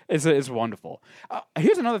 It's wonderful.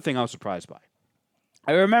 Here's another thing I was surprised by.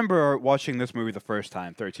 I remember watching this movie the first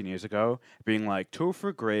time 13 years ago, being like,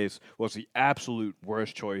 Topher Grace was the absolute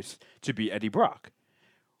worst choice to be Eddie Brock.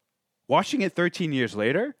 Watching it 13 years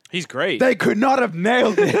later, He's great. they could not have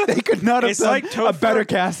nailed it. They could not have It's done like a Topher- better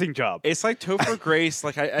casting job. It's like Topher Grace.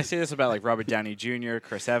 Like I say this about like Robert Downey Jr.,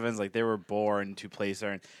 Chris Evans. Like they were born to play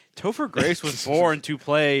certain. Topher Grace was born to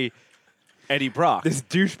play Eddie Brock. This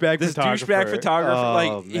douchebag photographer. Oh,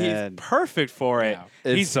 like man. he's perfect for it.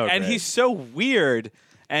 It's He's so and great. he's so weird.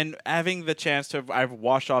 And having the chance to, I've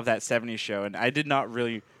watched all of that '70s show, and I did not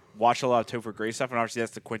really watch a lot of Topher Grace stuff. And obviously,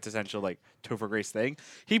 that's the quintessential like Topher Grace thing.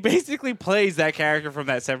 He basically plays that character from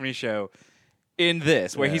that '70s show in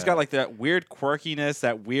this, where he's Yeah. got like that weird quirkiness,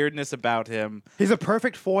 that weirdness about him. He's a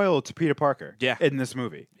perfect foil to Peter Parker. Yeah. In this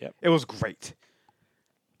movie. Yep. It was great.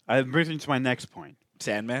 I'm bringing to my next point.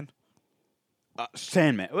 Sandman.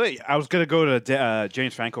 Sandman. Wait, I was gonna go to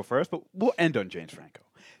James Franco first, but we'll end on James Franco.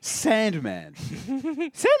 Sandman.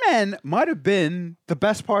 Sandman might have been the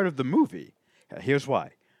best part of the movie. Here's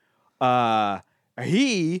why.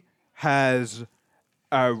 He has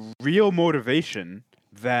a real motivation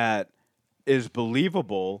that is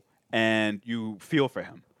believable, and you feel for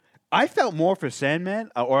him. I felt more for Sandman,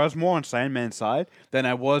 or I was more on Sandman's side than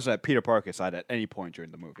I was at Peter Parker's side at any point during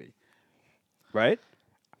the movie. Right?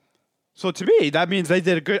 So to me, that means they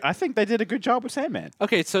did a good. I think they did a good job with Sandman.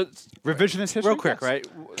 Okay, so Revisionist history, real quick, yes. right?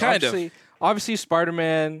 Kind of. Obviously,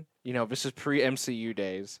 Spider-Man. You know, this is pre-MCU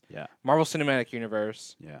days. Yeah, Marvel Cinematic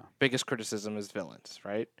Universe. yeah. Biggest criticism is villains,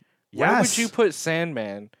 right? Yes. Where would you put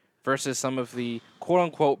Sandman versus some of the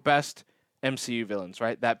quote-unquote best MCU villains,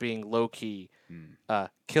 right? That being Loki,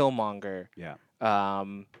 Killmonger, Yeah.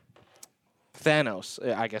 Thanos.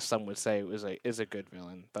 I guess some would say is a good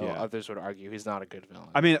villain, though Yeah. others would argue he's not a good villain.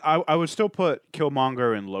 I mean, I would still put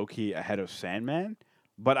Killmonger and Loki ahead of Sandman,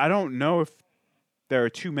 but I don't know if there are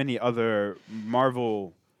too many other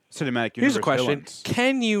Marvel Cinematic Universe Here's a question: villains.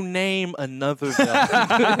 can you name another villain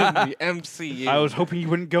in the MCU? I was hoping you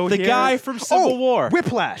wouldn't go The here. guy from Civil War.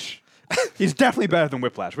 Whiplash. He's definitely better than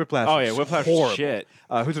Whiplash. Whiplash. Oh, is yeah, Whiplash was horrible. shit.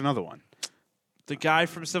 Who's another one? The guy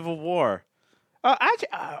from Civil War. Actually,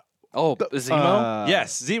 Zemo.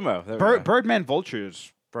 Yes, Zemo. There we go. Birdman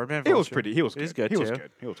Vultures. Birdman. He was Vulture. pretty. He was good. He's good he too. was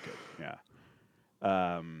good. He was good.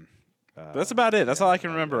 Yeah. That's about it. That's all I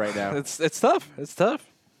can remember right now. It's tough. It's tough.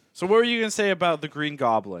 So what were you gonna say about the Green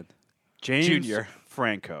Goblin? James Junior.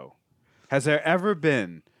 Franco. Has there ever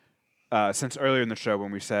been, since earlier in the show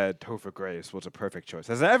when we said Topher Grace was a perfect choice,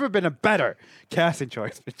 has there ever been a better casting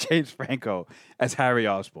choice for James Franco as Harry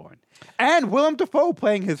Osborn? And Willem Dafoe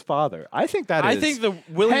playing his father. I think that I is think the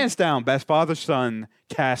Willie. hands down best father-son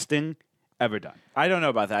casting ever done. I don't know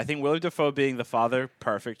about that. I think Willie Dafoe being the father,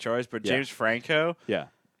 perfect choice. But Yeah. James Franco, Yeah.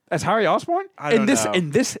 As Harry Osborn? I don't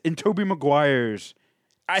know. In Tobey Maguire's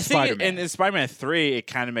I think Spider-Man. in Spider-Man 3, it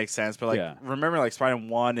kind of makes sense. But like, Yeah. remember like Spider-Man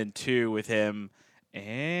 1 and 2 with him.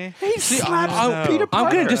 He See, slaps I don't know. Peter I'm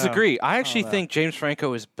Parker. going to disagree. I actually know. think James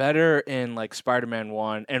Franco is better in like Spider-Man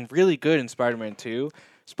 1 and really good in Spider-Man 2.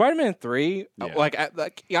 Spider-Man 3, Yeah. I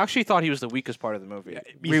actually thought he was the weakest part of the movie.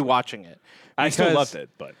 easily. Rewatching it. I still Because, loved it,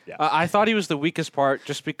 but yeah. I thought he was the weakest part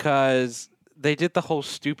just because they did the whole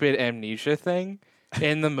stupid amnesia thing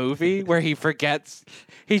in the movie where he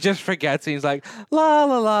just forgets and he's like, la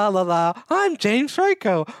la la la la, I'm James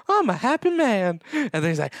Franco, I'm a happy man. And then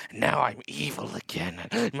he's like, now I'm evil again.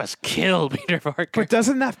 I must kill Peter Parker. But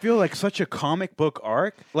doesn't that feel like such a comic book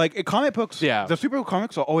arc? Like in comic books, Yeah. the superhero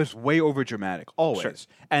comics are always way over dramatic, always. Sure.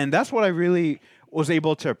 And that's what I really was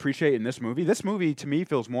able to appreciate in this movie. This movie to me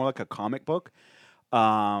feels more like a comic book,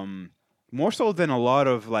 more so than a lot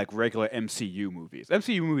of like regular MCU movies.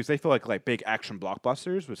 MCU movies, they feel like big action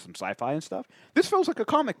blockbusters with some sci-fi and stuff. This feels like a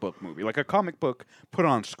comic book movie, like a comic book put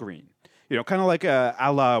on screen. You know, kind of like a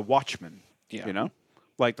la Watchmen. Yeah. You know,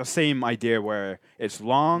 like the same idea where it's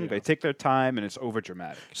long, they take their time, and it's over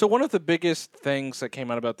dramatic. So one of the biggest things that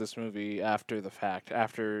came out about this movie after the fact,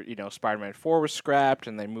 after Spider-Man 4 was scrapped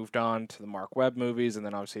and they moved on to the Mark Webb movies and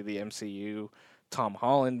then obviously the MCU Tom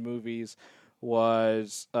Holland movies,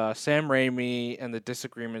 was Sam Raimi and the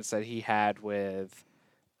disagreements that he had with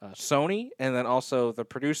Sony and then also the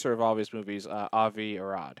producer of all these movies, Avi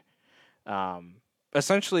Arad.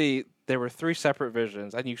 Essentially, there were 3 separate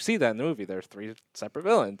visions, and you see that in the movie. There's 3 separate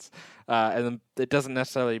villains, and then it doesn't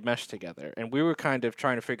necessarily mesh together. And we were kind of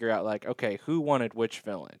trying to figure out, like, okay, who wanted which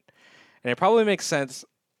villain? And it probably makes sense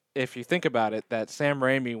if you think about it that Sam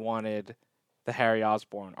Raimi wanted the Harry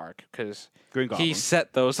Osborn arc because Green Goblin. he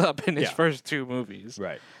set those up in his Yeah. first 2 movies.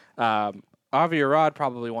 Right. Avi Arad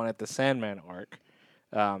probably wanted the Sandman arc,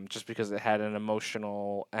 just because it had an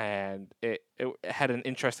emotional and it had an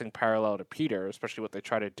interesting parallel to Peter, especially what they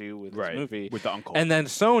try to do with this movie. With the uncle. And then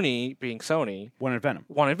Sony, being Sony, Wanted Venom.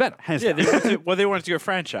 wanted Venom. Hands Yeah, down. they wanted to do a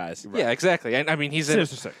franchise. Yeah, exactly. And I mean, he's in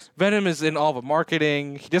Sinister Six. Venom is in all the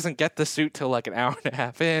marketing. He doesn't get the suit till like an hour and a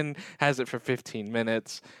half in, has it for 15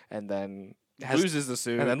 minutes, and then Loses the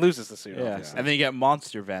suit. and then loses the suit. yeah. obviously. And then you get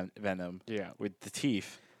Monster Venom Yeah. with the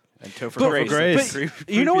teeth. And Topher But- Grace. Grace.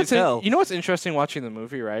 You know Creepy as hell. what's interesting watching the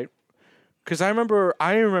movie, right? Because I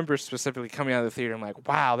remember specifically coming out of the theater. I'm like,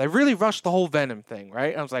 wow, they really rushed the whole Venom thing,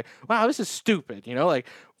 right? I was like, wow, this is stupid. You know, like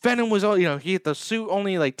Venom was all, he had the suit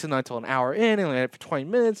only like not till an hour in, and only had it for 20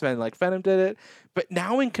 minutes. And like Venom did it. But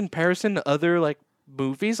now in comparison to other like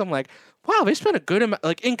movies, I'm like, wow, they spent a good amount,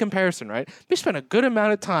 like in comparison, right? They spent a good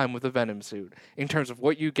amount of time with the Venom suit in terms of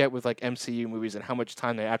what you get with like MCU movies and how much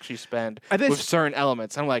time they actually spend with certain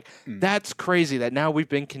elements. I'm like, that's crazy that now we've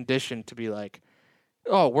been conditioned to be like,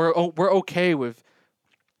 oh, we're okay with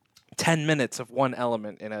 10 minutes of one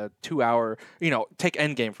element in a 2-hour, take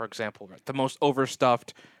Endgame, for example, right? The most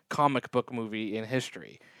overstuffed comic book movie in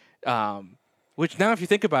history. Which now, if you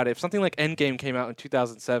think about it, if something like Endgame came out in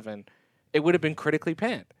 2007, it would have been critically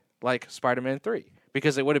panned, like Spider-Man 3,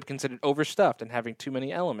 because it would have been considered overstuffed and having too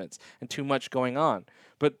many elements and too much going on.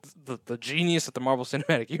 But the genius of the Marvel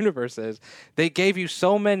Cinematic Universe is they gave you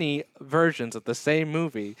so many versions of the same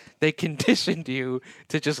movie, they conditioned you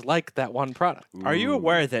to just like that one product. Are you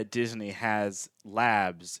aware that Disney has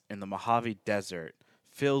labs in the Mojave Desert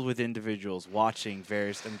filled with individuals watching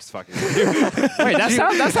various? I'm just fucking. Wait, that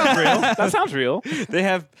sounds real. That sounds real. They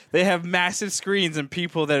have massive screens and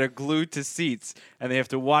people that are glued to seats, and they have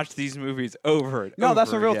to watch these movies over and No, over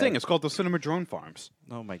that's a real again. thing. It's called the Cinema Drone Farms.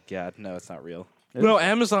 Oh my god, no, it's not real. No,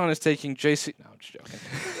 Amazon is taking JC. No, I'm just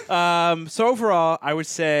joking. So overall, I would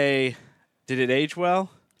say, did it age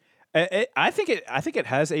well? I think it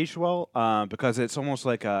has aged well because it's almost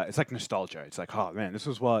like it's like nostalgia. It's like, oh man, this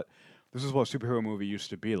is what superhero movie used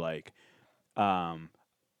to be like. To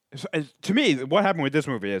me, what happened with this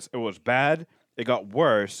movie is it was bad, it got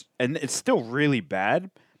worse, and it's still really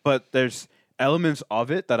bad. But there's elements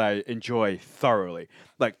of it that I enjoy thoroughly,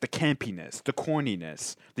 like the campiness, the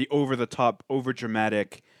corniness, the over-the-top,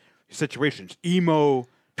 over-dramatic situations. Emo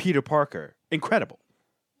Peter Parker, incredible.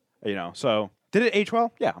 So did it age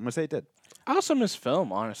well? Yeah, I'm gonna say it did. I also miss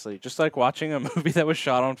film, honestly. Just like watching a movie that was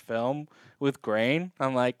shot on film with grain.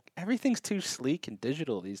 I'm like, everything's too sleek and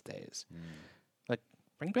digital these days. Like,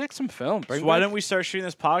 bring back some film. So why don't we start shooting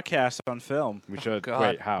this podcast on film? We should. God.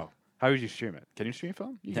 Wait, how? How would you stream it? Can you stream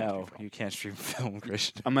film? You can't No, stream film. you can't stream film,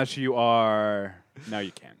 Christian. Unless you are. No,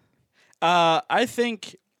 you can. I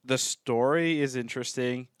think the story is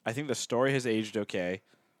interesting. I think the story has aged okay.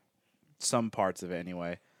 Some parts of it,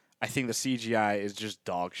 anyway. I think the CGI is just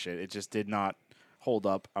dog shit. It just did not hold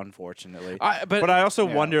up, unfortunately. But I also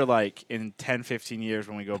wonder, like, in 10, 15 years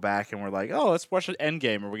when we go back and we're like, oh, let's watch an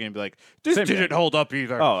Endgame, are we going to be like, this Same didn't thing. hold up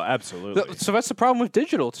either? Oh, absolutely. So that's the problem with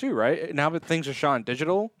digital too, right? Now that things are shot in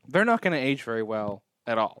digital, they're not going to age very well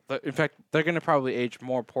at all. In fact, they're going to probably age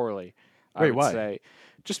more poorly. I Wait, would why? say.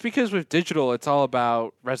 Just because with digital, it's all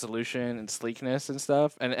about resolution and sleekness and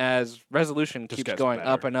stuff. And as resolution Just keeps gets going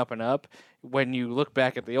up better. and up and up, when you look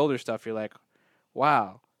back at the older stuff, you're like,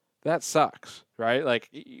 wow, that sucks, right?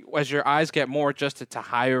 Like, as your eyes get more adjusted to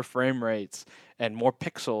higher frame rates and more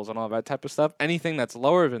pixels and all that type of stuff, anything that's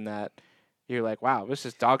lower than that, you're like, wow, this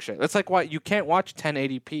is dog shit. That's like why you can't watch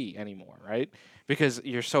 1080p anymore, right? Because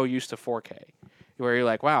you're so used to 4K, where you're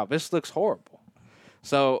like, wow, this looks horrible.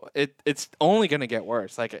 So it's only going to get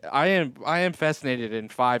worse. Like, I am fascinated in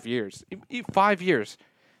 5 years. 5 years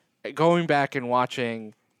going back and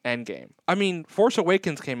watching Endgame. I mean, Force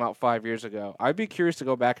Awakens came out 5 years ago. I'd be curious to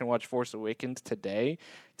go back and watch Force Awakens today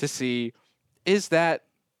to see, does the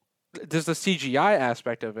CGI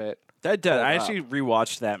aspect of it That does. hold I up? actually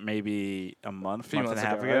rewatched that maybe a month and a months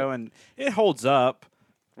half ago, ago, and it holds up.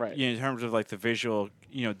 Right. In terms of like the visual,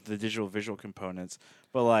 the digital visual components,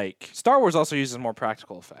 but like. Star Wars also uses more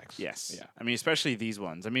practical effects. Yes. Yeah. I mean, especially these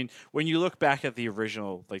ones. I mean, when you look back at the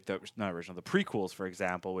original, like the prequels, for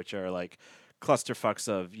example, which are like clusterfucks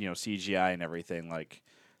of CGI and everything. Like,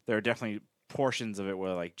 there are definitely portions of it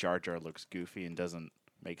where like Jar Jar looks goofy and doesn't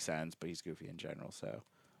make sense, but he's goofy in general. So.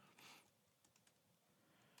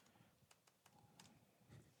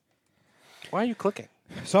 Why are you clicking?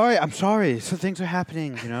 Sorry, I'm sorry. So things are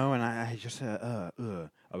happening, you know, and I just Are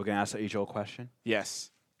we gonna ask the age-old question?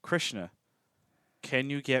 Yes. Krishna, can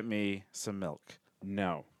you get me some milk?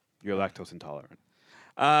 No, you're lactose intolerant.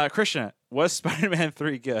 Krishna, was Spider-Man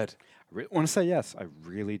 3 good? I want to say yes. I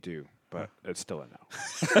really do, but it's still a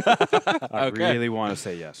no. I Okay. really want to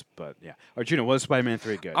say yes, but yeah. Arjuna, was Spider-Man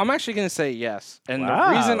 3 good? I'm actually going to say yes. And Wow.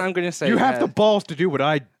 the reason I'm going to say you have yes- the balls to do what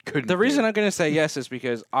I couldn't. The reason do. I'm going to say yes is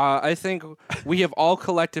because I think we have all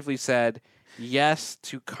collectively said yes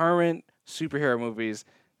to current superhero movies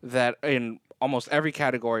that in almost every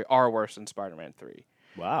category are worse than Spider-Man 3.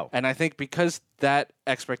 Wow. And I think because that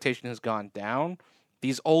expectation has gone down,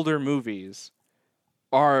 these older movies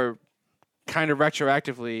are kind of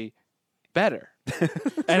retroactively better.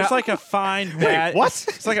 And it's like a fine bad. what?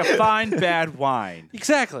 It's like a fine bad wine.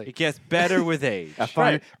 Exactly. It gets better with age.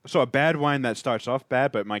 So a bad wine that starts off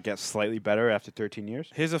bad but might get slightly better after 13 years?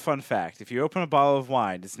 Here's a fun fact: if you open a bottle of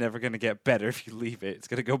wine, it's never going to get better if you leave it. It's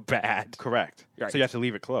going to go bad. Correct. Right. So you have to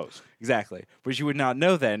leave it closed. Exactly. But you would not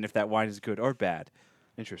know then if that wine is good or bad.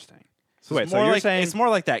 Interesting. So Wait, it's so more you're like saying it's more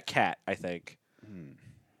like that cat, I think.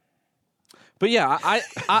 But yeah,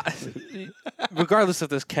 I regardless of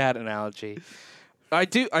this cat analogy, I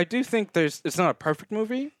do think it's not a perfect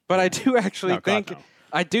movie, but I do actually No, God, think no.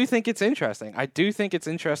 I do think it's interesting. I do think it's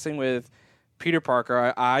interesting with Peter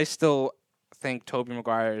Parker. I still think Tobey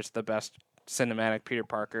Maguire is the best cinematic Peter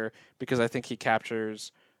Parker because I think he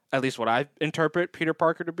captures at least what I interpret Peter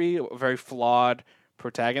Parker to be, a very flawed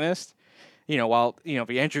protagonist. While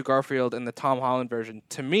the Andrew Garfield and the Tom Holland version,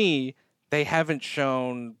 to me, they haven't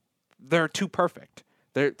shown they're too perfect.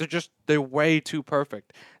 They're way too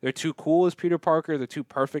perfect. They're too cool as Peter Parker. They're too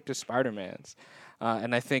perfect as Spider-Mans.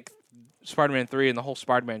 And I think Spider-Man 3 and the whole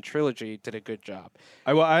Spider-Man trilogy did a good job.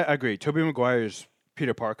 I agree. Tobey Maguire's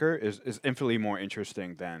Peter Parker is infinitely more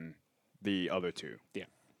interesting than the other two. Yeah.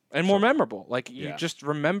 And more memorable. Like, you Yeah. just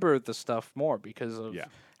remember the stuff more because of Yeah.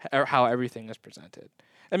 how everything is presented.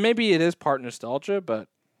 And maybe it is part nostalgia, but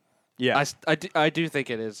Yeah. I do think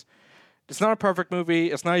it is. It's not a perfect movie.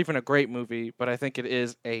 It's not even a great movie, but I think it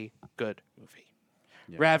is a good movie.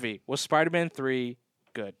 Yeah. Ravi, was Spider-Man 3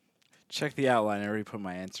 good? Check the outline. I already put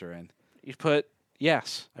my answer in. You put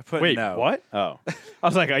yes. I put Wait, no. what? Oh. I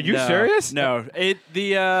was like, are you No. serious? No.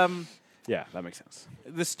 Yeah, that makes sense.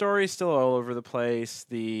 The story is still all over the place.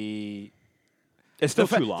 It's still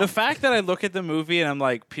the too long. The fact that I look at the movie and I'm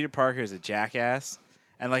like, Peter Parker is a jackass,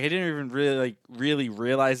 and like I didn't even really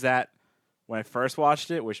realize that when I first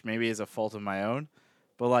watched it, which maybe is a fault of my own,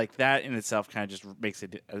 but like that in itself kind of just makes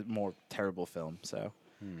it a more terrible film. So,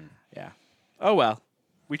 yeah. Oh well,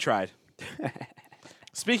 we tried.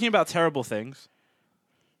 Speaking about terrible things,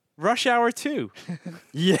 Rush Hour 2.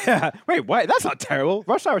 Yeah. Wait, what? That's not terrible.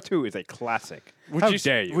 Rush Hour 2 is a classic. How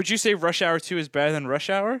dare you? Would you say Rush Hour 2 is better than Rush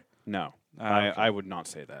Hour? No. Okay. I would not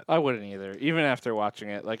say that. I wouldn't either, even after watching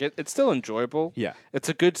it. Like, it's still enjoyable. Yeah. It's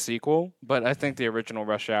a good sequel, but I think the original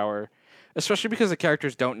Rush Hour, especially because the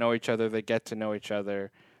characters don't know each other, they get to know each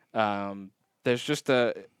other. There's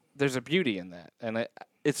a beauty in that, and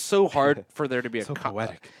it's so hard for there to be So a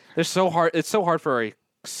poetic. It's so hard for a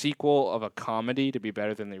sequel of a comedy to be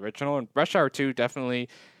better than the original, and Rush Hour 2 definitely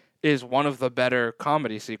is one of the better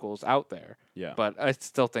comedy sequels out there. Yeah. But I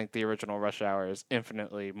still think the original Rush Hour is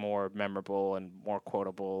infinitely more memorable and more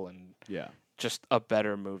quotable and Yeah. just a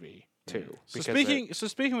better movie too. So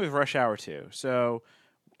because speaking with Rush Hour 2, so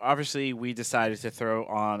obviously we decided to throw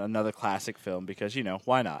on another classic film because,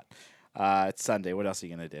 why not? It's Sunday. What else are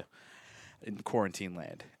you going to do in quarantine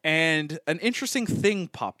land? And an interesting thing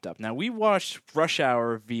popped up. Now, we watched Rush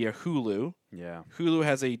Hour via Hulu. Yeah. Hulu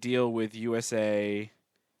has a deal with USA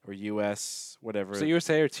or US, whatever. So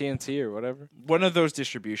USA or TNT or whatever. One of those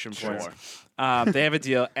distribution points. They have a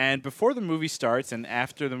deal. And before the movie starts and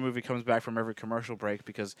after the movie comes back from every commercial break,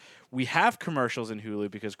 because we have commercials in Hulu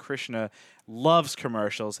because Krishna loves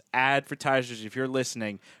commercials. Advertisers, if you're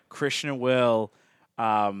listening, Krishna will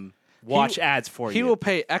watch ads for you. He will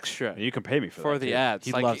pay extra You can pay me for for that, the too. ads.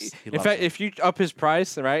 He Like, loves in fact, it. if you up his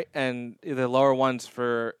price, right, and the lower ones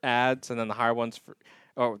for ads, and then the higher ones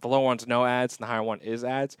or the lower one's no ads, and the higher one is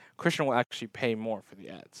ads, Christian will actually pay more for the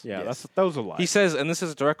ads. Yeah, Yes. that was a lie. He says, and this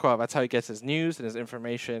is a direct quote, that's how he gets his news and his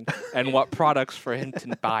information and what products for him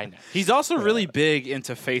to buy next. He's also really big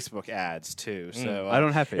into Facebook ads too. So I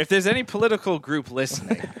don't have Facebook. If there's any political group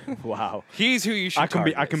listening, wow. he's who you should.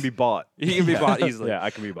 I can be bought. He can be bought easily. Yeah, I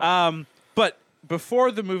can be bought. But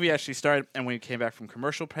before the movie actually started, and when we came back from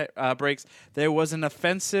commercial breaks, there was an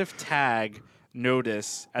offensive tag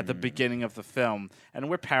notice at the beginning of the film, and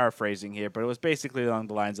we're paraphrasing here, but it was basically along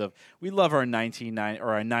the lines of, "We love our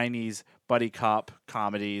 90s buddy cop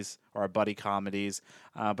comedies. or buddy comedies.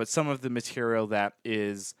 But some of the material that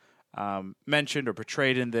is mentioned or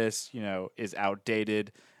portrayed in this, is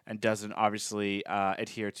outdated and doesn't obviously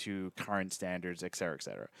adhere to current standards, et cetera, et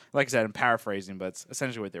cetera. Like I said, I'm paraphrasing, but it's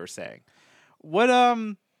essentially what they were saying. What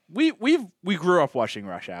we grew up watching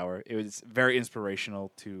Rush Hour. It was very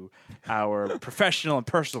inspirational to our professional and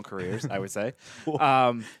personal careers, I would say.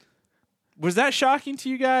 Was that shocking to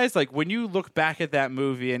you guys? Like when you look back at that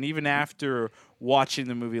movie, and even after watching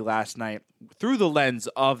the movie last night through the lens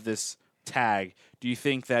of this tag, do you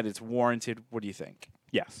think that it's warranted? What do you think?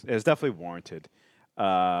 Yes, it's definitely warranted.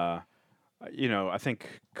 I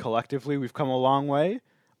think collectively we've come a long way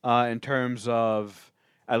in terms of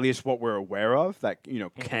at least what we're aware of that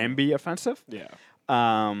can be offensive. Yeah.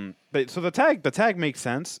 But so the tag makes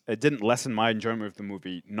sense. It didn't lessen my enjoyment of the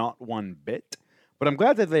movie, not one bit. But I'm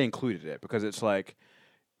glad that they included it because it's like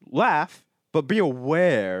laugh, but be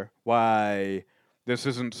aware why this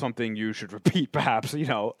isn't something you should repeat, perhaps,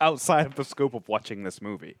 outside of the scope of watching this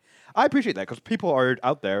movie. I appreciate that because people are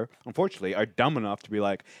out there, unfortunately, are dumb enough to be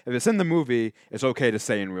like, if it's in the movie, it's okay to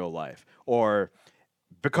say in real life. Or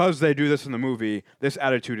because they do this in the movie, this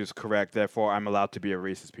attitude is correct, therefore I'm allowed to be a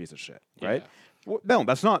racist piece of shit, right? Well, no,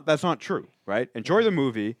 that's not true, right? Enjoy the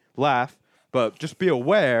movie, laugh, but just be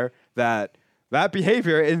aware that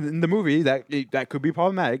behavior in the movie that could be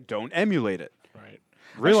problematic, don't emulate it. Right.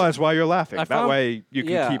 Realize why you're laughing. That way you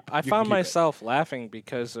can keep. I found myself laughing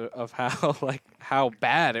because of how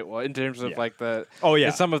bad it was in terms of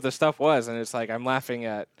some of the stuff was, and it's like I'm laughing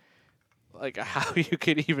at like how you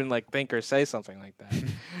could even like think or say something like that.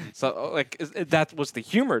 So like that was the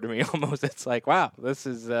humor to me almost. It's like wow, this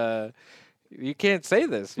is. You can't say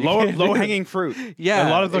this. Low hanging fruit. Yeah, a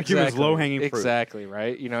lot of the humor is low hanging fruit. Exactly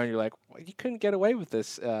right. And you're like, well, you couldn't get away with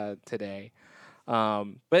this today.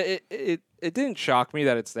 But it didn't shock me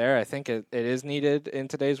that it's there. I think it is needed in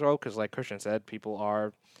today's world because, like Christian said, people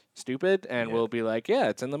are stupid and will be like, yeah,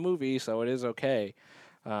 it's in the movie, so it is okay.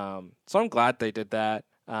 So I'm glad they did that.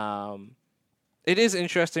 It is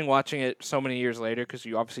interesting watching it so many years later because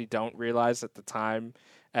you obviously don't realize at the time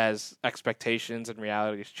as expectations and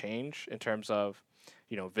realities change in terms of,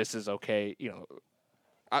 this is okay.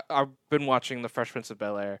 I've been watching The Fresh Prince of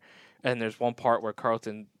Bel-Air, and there's one part where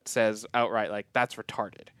Carlton says outright, like, that's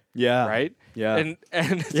retarded. Yeah. Right? Yeah. And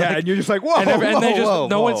and you're just like, whoa,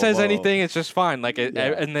 no one says anything. It's just fine. Like,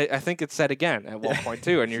 I think it's said again at one point,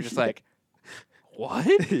 too. And you're just like, what?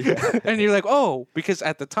 And you're like, oh, because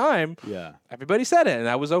at the time, everybody said it, and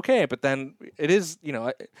that was okay. But then it is,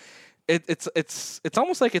 it's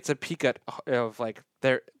almost like it's a peek at of like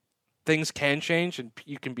things can change and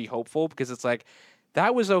you can be hopeful because it's like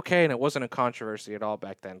that was okay and it wasn't a controversy at all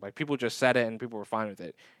back then. Like people just said it and people were fine with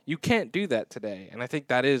it. You can't do that today, and I think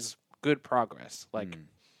that is good progress. Like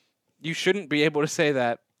you shouldn't be able to say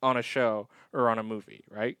that on a show or on a movie,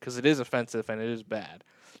 right? Because it is offensive and it is bad.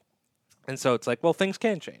 And so it's like, well, things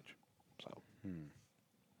can change. So,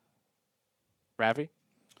 Ravi?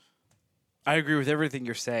 I agree with everything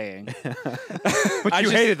you're saying. But you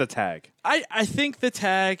hated the tag. I think the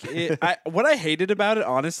tag, what I hated about it,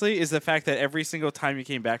 honestly, is the fact that every single time you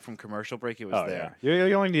came back from commercial break, it was there. Yeah.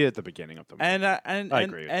 You only need it at the beginning of the movie. And I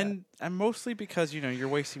agree with and mostly because, you're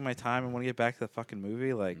wasting my time and want to get back to the fucking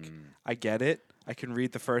movie. Like, I get it. I can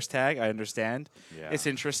read the first tag. I understand. Yeah. It's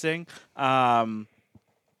interesting.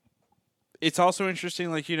 It's also interesting,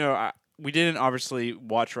 like, we didn't obviously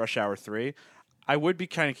watch Rush Hour 3. I would be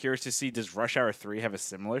kind of curious to see, does Rush Hour 3 have a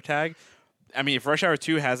similar tag? I mean, if Rush Hour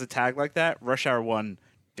 2 has a tag like that, Rush Hour 1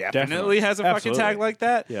 definitely has a fucking tag like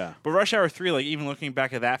that. Yeah. But Rush Hour 3, like, even looking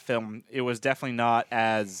back at that film, it was definitely not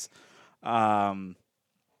as... They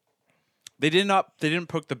didn't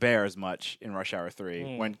poke the bear as much in Rush Hour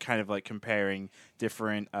 3 when kind of, like, comparing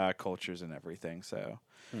different cultures and everything, so...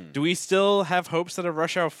 Do we still have hopes that a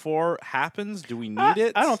Rush Hour 4 happens? Do we need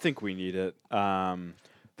it? I don't think we need it.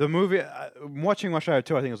 The movie, watching Rush Hour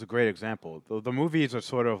 2, I think is a great example. The movies are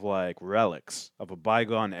sort of like relics of a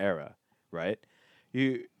bygone era, right?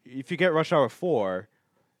 If you get Rush Hour 4,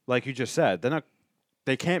 like you just said,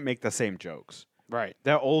 they can't make the same jokes. Right.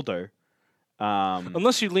 They're older.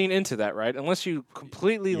 Unless you lean into that, right? Unless you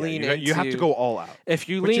completely lean into... You have to go all out, which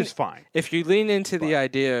is fine. If you lean into the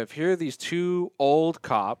idea of here are these two old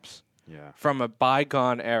cops from a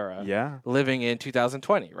bygone era living in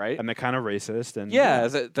 2020, right? And they're kind of racist. And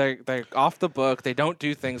they're off the book. They don't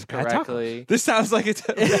do things correctly. This sounds like it's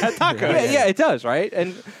bad taco. Yeah, it does, right?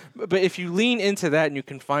 But if you lean into that and you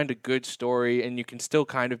can find a good story and you can still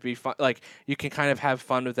kind of be fun, like you can kind of have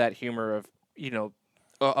fun with that humor of,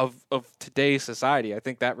 of today's society. I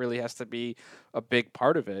think that really has to be a big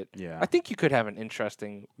part of it. Yeah. I think you could have an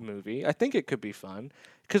interesting movie. I think it could be fun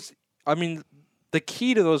because I mean, the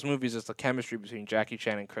key to those movies is the chemistry between Jackie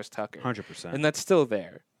Chan and Chris Tucker, 100%. and that's still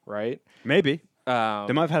there, right? Maybe they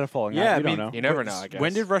might have had a falling out. Yeah, We I mean, don't know. You never know, I guess.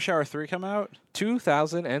 When did Rush Hour 3 come out?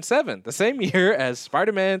 2007, the same year as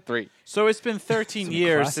Spider-Man 3, So it's been 13 Some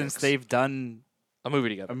years classics. since they've done a movie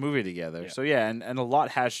together. a movie together. Yeah. So yeah, and a lot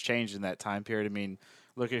has changed in that time period. I mean,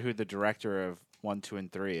 look at who the director of 1, 2,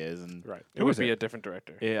 and 3 is, and Right. It Who would is be it? a different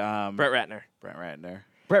director. Brett Brett Ratner. Ratner.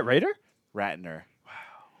 Brett Rader? Ratner. Wow.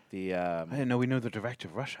 The I didn't know we know the director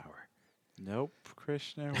of Rush Hour. nope,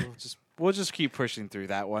 Krishna. We'll just keep pushing through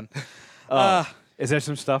that one. Is there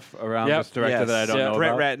some stuff around Yep. this director Yes. that I don't Yeah. know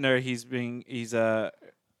Brett about? Ratner.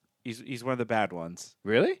 He's one of the bad ones.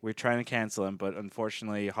 Really? We're trying to cancel him, but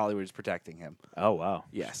unfortunately, Hollywood's protecting him. Oh wow.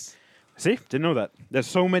 Yes. See, didn't know that. There's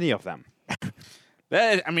so many of them.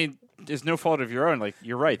 That, I mean, it's no fault of your own. Like,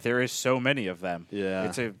 you're right. There is so many of them. Yeah.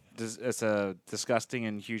 It's a disgusting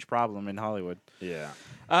and huge problem in Hollywood. Yeah.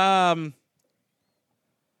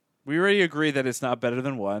 We already agree that it's not better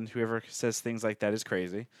than one. Whoever says things like that is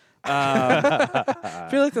crazy. I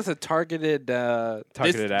feel like that's a targeted.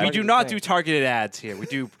 Targeted ad. We do not do targeted ads here. We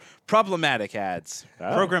do problematic ads, Oh.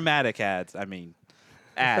 programmatic ads. I mean,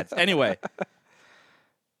 ads. Anyway,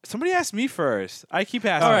 somebody asked me first. I keep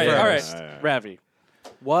asking. All right, first. all right. Ravi,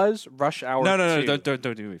 was Rush Hour? No, 2,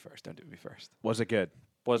 don't do me first. Don't do me first. Was it good?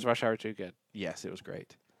 Was Rush Hour 2 good? Yes, it was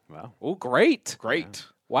great. Wow. Oh, great! Great.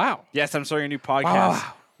 Wow. Yes, I'm starting a new podcast.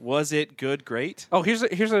 Wow. Was it good? Great. Oh, here's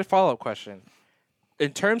a follow up question.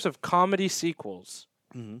 In terms of comedy sequels,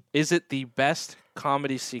 is it the best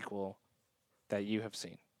comedy sequel that you have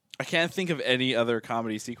seen? I can't think of any other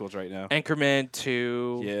comedy sequels right now. Anchorman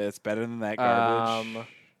 2. Yeah, it's better than that garbage.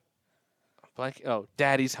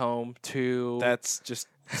 Daddy's Home 2. That's just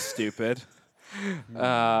stupid.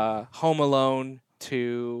 Home Alone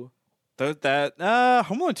 2. Home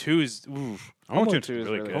Alone 2 is oof. Home Alone 2 2 is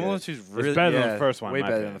really good. Home Alone 2 is really better than the first one, Way in my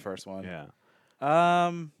better than opinion. the first one. Yeah.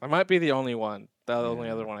 I might be the only one. The only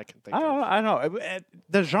other one I can think I of. don't know. I know.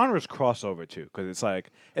 The genre's crossover too, because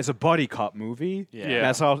it's a buddy cop movie. Yeah.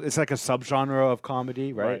 That's all. It's like a subgenre of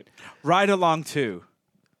comedy, right? Ride Along 2.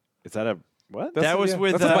 Is that a what? That was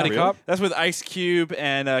with that's a buddy cop. That's with Ice Cube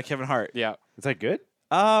and Kevin Hart. Yeah. Is that good?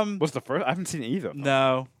 What's the first? I haven't seen either. Of them.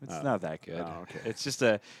 No, it's not that good. Oh, okay. It's just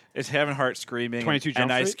it's Kevin Hart screaming 22 Jump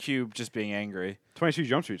and Ice Street? Cube just being angry. 22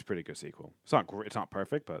 Jump Street's a pretty good sequel. It's not great. It's not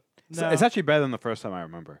perfect, but No. it's actually better than the first time I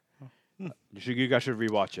remember. You guys should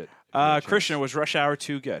rewatch it. if you get a chance. Christian, was Rush Hour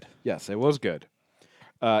 2 good? Yes, it was good.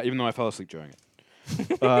 Even though I fell asleep during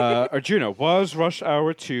it. Arjuna, was Rush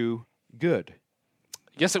Hour 2 good?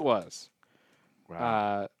 Yes, it was.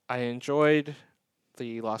 Wow. I enjoyed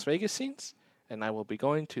the Las Vegas scenes, and I will be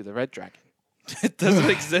going to the Red Dragon. It doesn't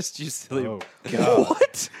exist, you silly. Oh,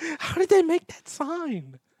 What? How did they make that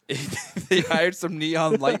sign? They hired some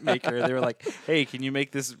neon light maker. They were like, "Hey, can you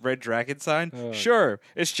make this red dragon sign?" Sure,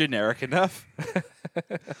 it's generic enough.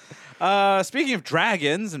 Speaking of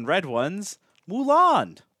dragons and red ones,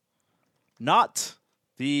 Mulan, not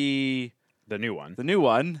the the new one. new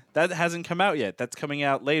one that hasn't come out yet. That's coming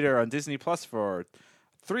out later on Disney Plus for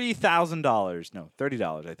 $3,000. No,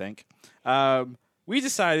 $30, I think. We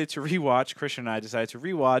decided to rewatch. Christian and I decided to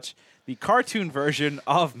rewatch the cartoon version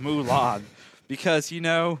of Mulan. Because,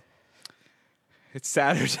 it's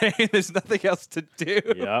Saturday and there's nothing else to do.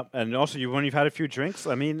 Yeah, and also when you've had a few drinks,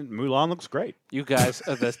 I mean, Mulan looks great. You guys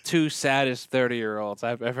are the two saddest 30-year-olds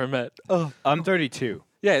I've ever met. Oh. I'm 32.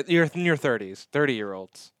 Yeah, you're in your 30s,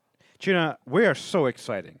 30-year-olds. Gina, we are so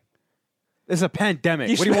exciting. There's a pandemic.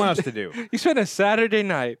 What do you want us to do? You spent a Saturday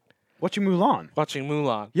night Watching Mulan. watching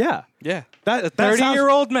Mulan. Yeah. Yeah. That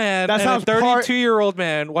 30-year-old man that and sounds a 32-year-old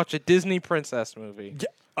man watch a Disney princess movie.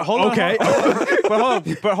 Hold on. Okay. But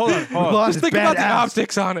hold on. Mulan is Just think about the badass.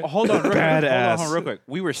 optics on it. Hold on, real quick. Badass. Hold on, real quick.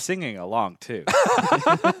 We were singing along, too.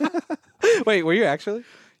 Wait, were you actually?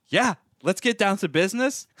 Yeah. Let's get down to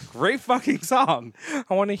business. Great fucking song.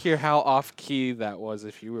 I want to hear how off-key that was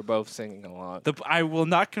if you were both singing along. I will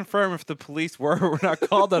not confirm if the police were or were not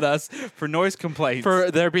called on us for noise complaints.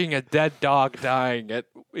 For there being a dead dog dying at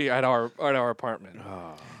our apartment.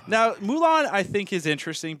 Now, Mulan, I think, is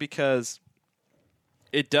interesting because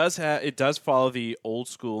it does follow the old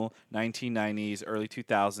school 1990s, early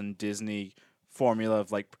 2000 Disney formula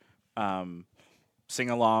of like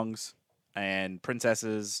sing-alongs and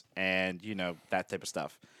princesses and that type of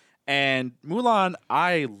stuff. And Mulan,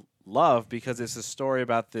 I love because it's a story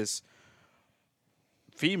about this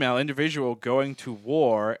female individual going to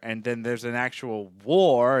war, and then there's an actual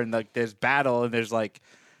war, and like there's battle, and there's like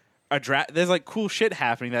there's like cool shit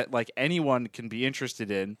happening that like anyone can be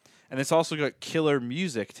interested in. and it's also got killer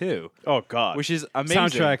music too, Oh God, which is amazing.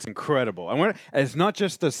 soundtrack's incredible. And it's not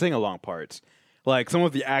just the sing along parts. Like some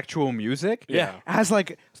of the actual music, Yeah. has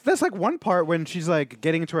like there's like one part when she's like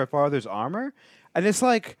getting into her father's armor, and it's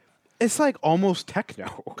like almost techno.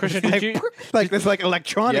 Christian, It's did like, you- like this like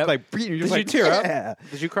electronic Yep. like beat. And you're just Did like, you tear up? yeah.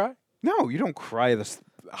 Did you cry? No, you don't cry the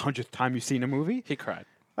 100th time you've seen a movie. He cried.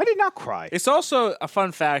 I did not cry. It's also a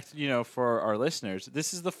fun fact, for our listeners.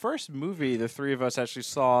 This is the first movie the three of us actually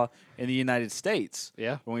saw in the United States.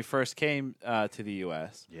 Yeah. When we first came to the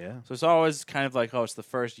U.S. Yeah. So it's always kind of like, it's the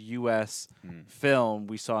first U.S. film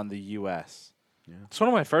we saw in the U.S. It's one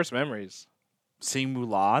of my first memories. Seeing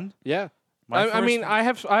Mulan. Yeah. My I mean,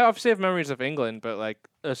 first- I obviously have memories of England, but like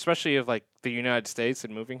especially of like the United States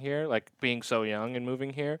and moving here, like being so young and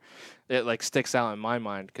moving here, it like sticks out in my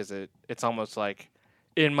mind because it's almost like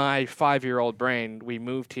in my 5-year-old brain we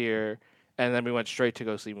moved here and then we went straight to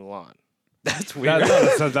go see Mulan. That's weird.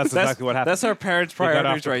 That's exactly what happened. That's our parents' They got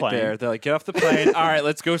off priorities the right plane. there. They're like, get off the plane. All right,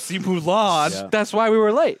 let's go see Mulan. Yeah. That's why we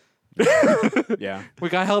were late. Yeah. We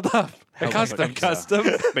got held up. Held up Customs.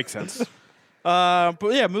 Customs. Makes sense. But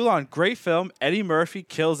yeah, Mulan, great film. Eddie Murphy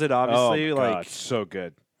kills it. Obviously, oh my God, like so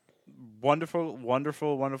good. wonderful,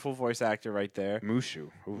 wonderful, wonderful voice actor right there. Mushu.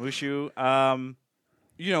 Ooh. Mushu.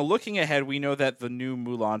 Looking ahead, we know that the new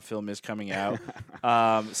Mulan film is coming out.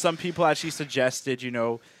 Some people actually suggested,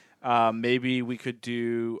 maybe we could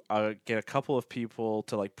get a couple of people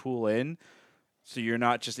to like pool in, so you're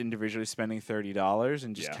not just individually spending $30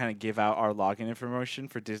 and just Yeah. kind of give out our login information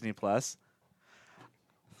for Disney Plus.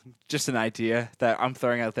 Just an idea that I'm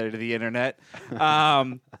throwing out there to the internet.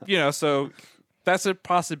 So that's a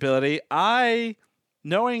possibility.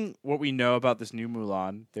 Knowing what we know about this new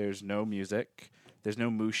Mulan, there's no music, there's no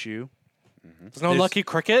Mushu, There's no There's- Lucky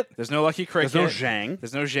Cricket. there's no Lucky Cricket, There's no Zhang.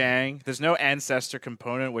 there's no Zhang, there's no ancestor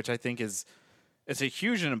component, which I think it's a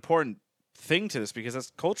huge and important thing to this because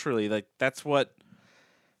that's culturally that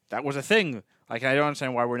was a thing. Like I don't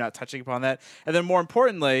understand why we're not touching upon that. And then more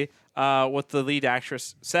importantly, what the lead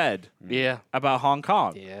actress said Yeah. about Hong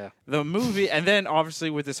Kong. Yeah. The movie, and then obviously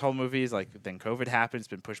with this whole movie is like then COVID happened, it's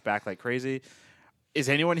been pushed back like crazy. Is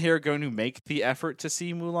anyone here going to make the effort to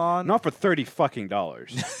see Mulan? Not for $30 fucking. I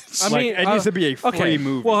Like, mean, it needs to be a free okay.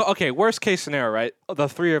 movie. Well, okay. Worst case scenario, right? The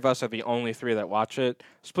three of us are the only three that watch it.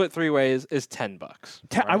 Split 3 ways is $10.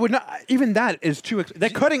 I would not. Even that is too. They're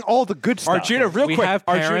cutting all the good stuff. Arjuna, real we quick. have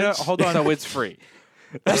Arjuna, parents, hold on. so it's free.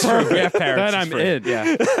 That's true. We have parents. Then it's I'm free. in.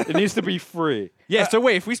 Yeah. It needs to be free. Yeah, so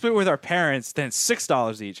wait, if we split with our parents, then it's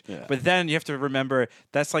 $6 each. Yeah. But then you have to remember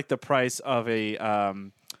that's like the price of a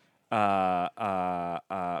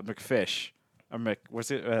McFish.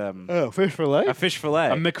 Was it Oh, fish fillet. a fish fillet?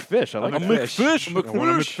 A McFish. I like A that. McFish. I want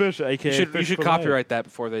a McFish, aka You fish should fillet. copyright that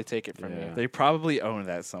before they take it from Yeah. you. They probably own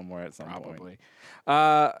that somewhere at some point. Probably.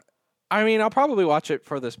 I mean, I'll probably watch it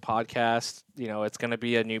for this podcast. It's going to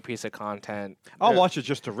be a new piece of content. I'll watch it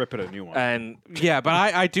just to rip it a new one. And yeah, but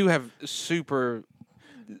I do have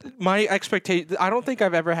my expectation. I don't think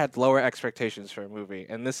I've ever had lower expectations for a movie,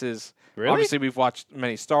 and this is Really? obviously we've watched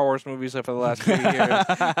many Star Wars movies over the last few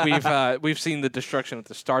years. We've seen the destruction of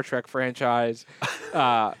the Star Trek franchise.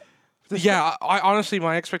 Yeah, I honestly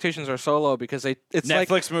my expectations are so low because it's like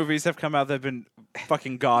Netflix movies have come out that have been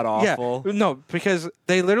fucking god awful. yeah, no, because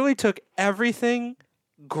they literally took everything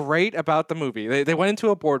great about the movie. They went into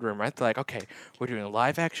a boardroom, right? They're like, okay, we're doing a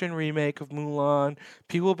live action remake of Mulan.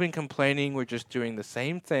 People have been complaining we're just doing the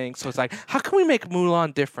same thing. So it's like, how can we make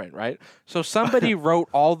Mulan different, right? So somebody wrote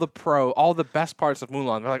all the best parts of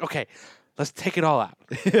Mulan. They're like, okay, let's take it all out.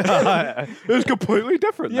 It's completely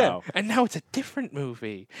different now. And now it's a different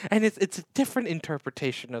movie. And it's a different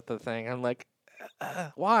interpretation of the thing. I'm like,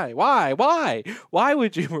 why? Why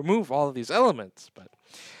would you remove all of these elements? But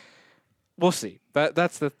we'll see.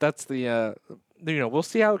 That's the we'll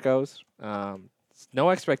see how it goes. No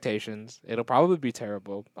expectations. It'll probably be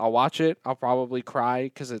terrible. I'll watch it. I'll probably cry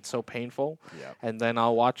because it's so painful. Yeah. And then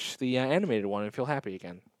I'll watch the animated one and feel happy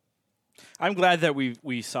again. I'm glad that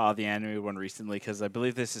we saw the animated one recently because I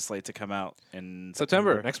believe this is slated to come out in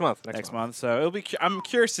September next month. Next month. So it'll be. I'm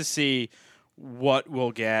curious to see what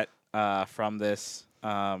we'll get from this.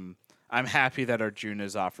 I'm happy that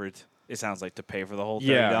Arjuna's offered. It sounds like to pay for the whole $30.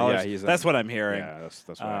 Yeah, he's that's what I'm hearing. Yeah, that's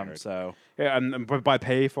what I heard. So Yeah, but by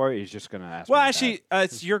pay for it, he's just gonna ask. well, me actually,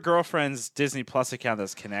 it's your girlfriend's Disney Plus account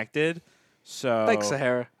that's connected. So Thanks,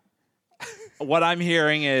 Sahara. what I'm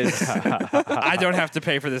hearing is I don't have to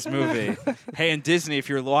pay for this movie. Hey, and Disney, if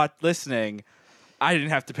you're listening, I didn't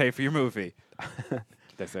have to pay for your movie. that.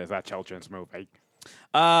 This is a children's movie.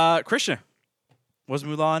 Christian, was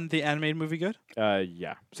Mulan the animated movie good?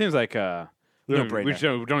 Yeah, seems like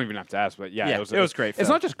no-brainer. We don't even have to ask, but yeah, Yeah, it was great It's film.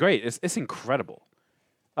 not just great; it's incredible.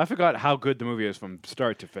 I forgot how good the movie is from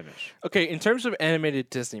start to finish. Okay, in terms of animated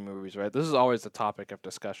Disney movies, right? This is always the topic of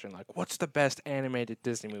discussion. Like, what's the best animated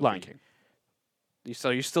Disney movie? Lion King. So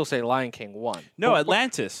you still say Lion King won? No, But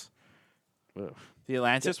Atlantis. Ugh. The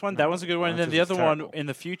Atlantis one, that one's a good one. And then Atlantis the is other one terrible. in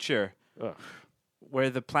the future, Ugh. where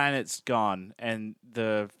the planet's gone and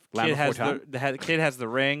the Land kid Before has Time? the kid has the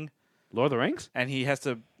ring, Lord of the Rings. and he has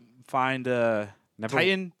to find a Never-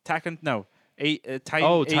 Titan. No, Titan.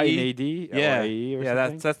 Oh, Titan AE? AD. Yeah, AE or yeah,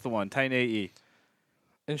 something? that's the one. Titan AE.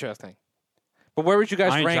 Interesting. But where would you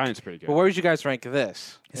guys Iron rank? Giant's pretty good. But where would you guys rank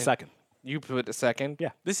this? Second. You put it second. Yeah.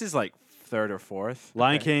 This is like third or fourth.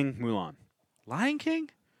 Lion Okay. King, Mulan. Lion King.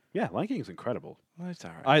 Yeah, Lion King is incredible. Well, it's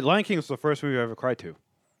all right. Lion King was the first movie I ever cried to,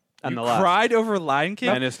 and You the last. cried over Lion King.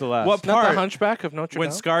 And it's the last. What Not part? the Hunchback of Notre When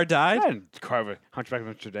Dame. Scar I died, didn't cry over Hunchback of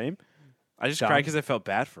Notre Dame. I just Down. cried because I felt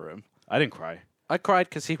bad for him. I didn't cry. I cried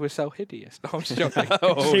because he was so hideous. No, I'm just joking.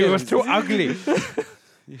 She was too ugly.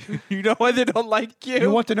 You know why they don't like you?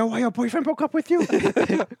 You want to know why your boyfriend broke up with you?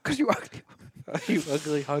 Because you ugly. you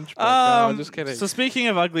ugly hunchback. No, I'm just kidding. So speaking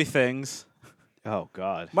of ugly things, Oh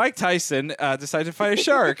God. Mike Tyson decided to fight a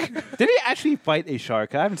shark. Did he actually fight a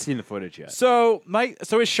shark? I haven't seen the footage yet. So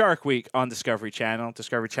it's Shark Week on Discovery Channel.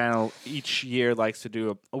 Discovery Channel each year likes to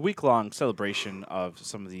do a week-long celebration of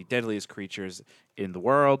some of the deadliest creatures in the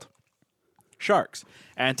world, sharks.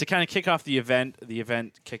 And to kind of kick off the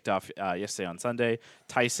event kicked off yesterday on Sunday.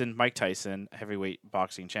 Mike Tyson, heavyweight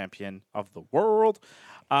boxing champion of the world,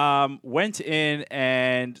 went in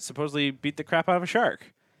and supposedly beat the crap out of a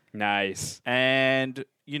shark. Nice. And,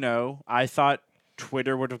 I thought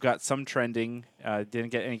Twitter would have got some trending. Didn't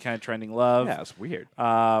get any kind of trending love. Yeah, it's weird.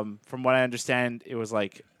 From what I understand, it was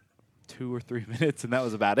like 2 or 3 minutes, and that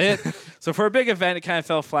was about it. So for a big event, it kind of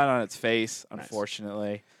fell flat on its face,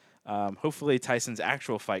 unfortunately. Hopefully, Tyson's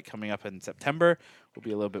actual fight coming up in September will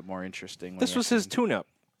be a little bit more interesting. this was his tune-up.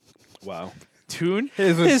 Wow. tune.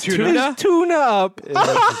 His tuna? His tune-up.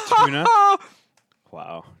 Tuna?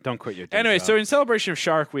 Wow. Don't quit your day Anyway, job. so in celebration of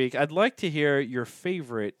Shark Week, I'd like to hear your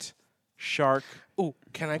favorite shark Ooh,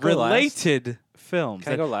 can I go last? related films.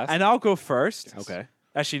 Can I go last? And I'll go first. Okay.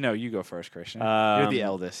 Actually, no, you go first, Christian. You're the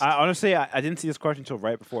eldest. Honestly, I didn't see this question until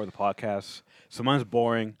right before the podcast. So mine's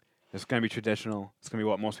boring. It's going to be traditional. It's going to be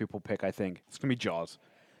what most people pick, I think. It's going to be Jaws.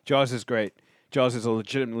 Jaws is great. Jaws is a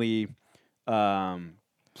legitimately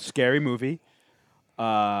scary movie.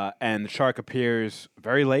 And the shark appears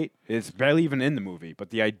very late. It's barely even in the movie. But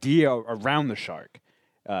the idea around the shark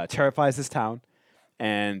terrifies this town.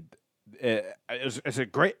 And it's a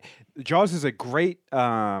great... Jaws is a great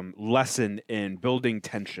lesson in building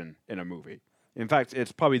tension in a movie. In fact,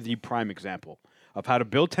 it's probably the prime example of how to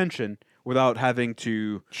build tension without having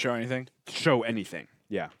to Show anything? show anything.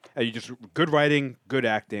 Yeah, and you just good writing, good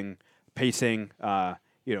acting, pacing,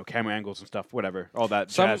 camera angles and stuff, whatever, all that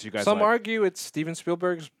jazz you guys Some like. argue it's Steven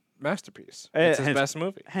Spielberg's masterpiece. It's his hands- best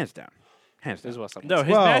movie. Hands down. Hands Is down. what some No,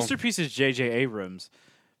 his Well- masterpiece is J.J. Abrams.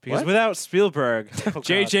 Because What? without Spielberg, God.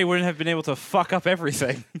 J.J. wouldn't have been able to fuck up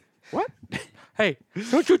everything. What? Hey,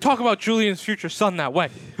 don't you talk about Julian's future son that way.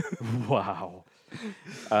 Wow.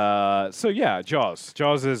 So yeah, Jaws.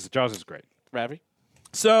 Jaws is great. Ravi?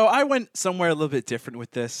 So I went somewhere a little bit different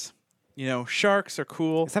with this. Sharks are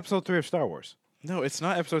cool. It's episode 3 of Star Wars. No, it's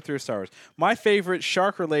not episode 3 of Star Wars. My favorite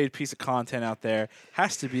shark-related piece of content out there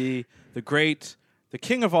has to be the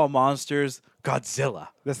king of all monsters, Godzilla.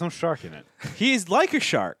 There's no shark in it. He's like a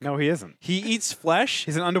shark. No, he isn't. He eats flesh.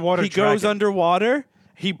 He's an underwater He goes dragon. underwater.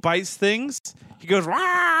 He bites things. He goes,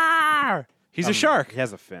 "Rawr!" He's a shark. He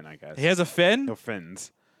has a fin, I guess. He has a fin. no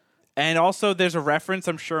fins. And also, there's a reference,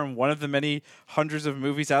 I'm sure, in one of the many hundreds of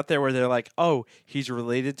movies out there where they're like, oh, he's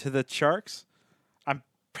related to the sharks. I'm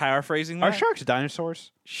paraphrasing that. Are sharks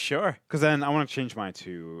dinosaurs? Sure. Because then I want to change mine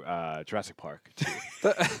to Jurassic Park.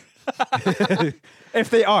 If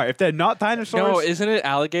they're not dinosaurs. No, isn't it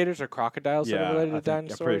alligators or crocodiles that Yeah, are related I to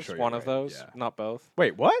think- I'm pretty dinosaurs? sure One you're of right, those, yeah. not both.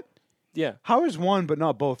 Wait, what? Yeah. How is one but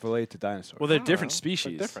not both related to dinosaurs? Well, they're I don't different know.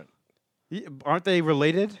 species. They're different. Aren't they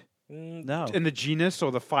related No. in the genus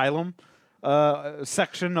or the phylum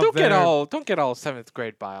section of Don't their get all 7th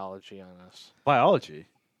grade biology on us. biology?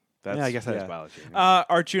 That's, Yeah, I guess that is biology.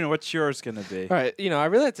 Arjuna, what's yours going to be? All right, I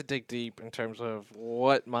really have to dig deep in terms of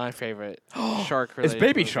what my favorite shark related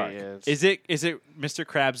Baby movie Shark. is. Is it Mr.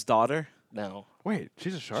 Crab's daughter? No. Wait,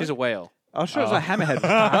 she's a shark? She's a whale. Oh, sure, it's a hammerhead.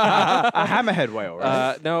 A hammerhead whale,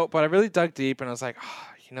 right? No, but I really dug deep and I was like,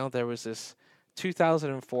 there was this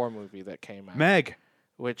 2004 movie that came out, Meg.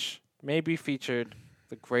 which maybe featured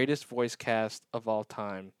the greatest voice cast of all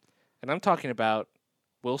time. And I'm talking about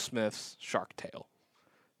Will Smith's Shark Tale.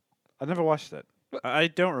 I never watched it. I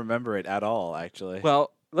don't remember it at all, actually.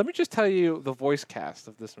 Well, let me just tell you the voice cast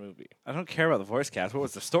of this movie. I don't care about the voice cast. What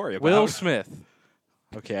was the story about? Will Smith,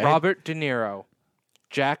 Okay. Robert De Niro,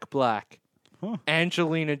 Jack Black, Huh.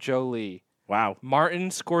 Angelina Jolie, Wow. Martin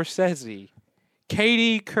Scorsese,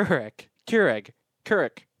 Katie Couric,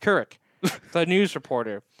 the news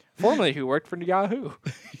reporter, formerly who worked for Yahoo.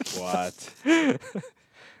 What?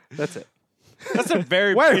 That's it. That's a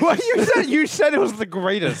very Wait, what you said? You said it was the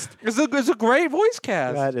greatest. It's a great voice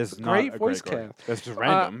cast. That is It's a not great a voice great cast. That's just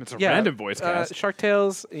random. It's a Yeah, random voice cast. Shark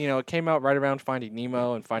Tales, it came out right around Finding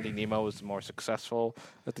Nemo, and Finding Nemo was more successful.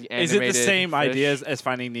 With the Is it the animated same fish. idea as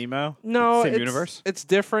Finding Nemo? No, Same it's, universe? It's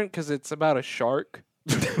different because it's about a shark.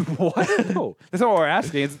 What? No, that's not what we're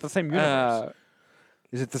asking. Is it the same universe? Uh,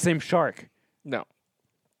 Is it the same shark? no,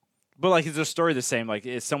 But like, is the story the same? Like,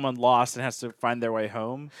 is someone lost and has to find their way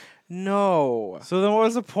home? no. So then, what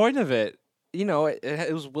was the point of it?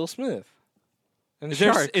 It was Will Smith. And Is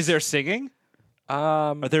there sharks. is there singing?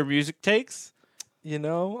 Are there music takes? there's a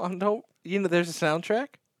soundtrack.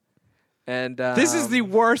 And This is the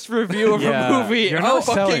worst review of Yeah, a movie you're not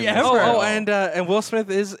selling fucking this. ever. and Will Smith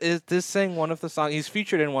is did sing one of the songs. He's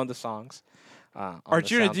featured in one of the songs. On the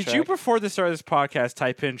Arjuna, did you soundtrack. before the start of this podcast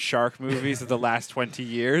type in shark movies of the last 20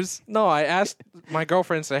 years? No, I asked my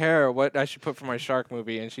girlfriend Sahara what I should put for my shark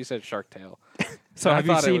movie, and she said Shark Tale. So And have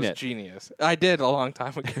I you thought seen it was it? genius. I did a long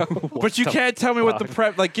time ago. But you can't tell me what the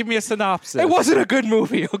prep. Like, give me a synopsis. It wasn't a good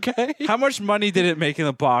movie, okay? How much money did it make in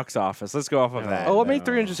the box office? Let's go off of that. Oh, it made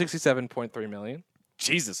No. $367.3 million.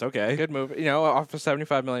 Jesus. Okay, Good movie. Off a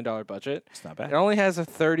 $75 million budget. it's not It bad. only has a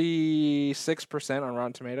 36% on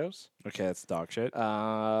Rotten Tomatoes. Okay, that's dog shit.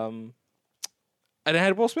 And it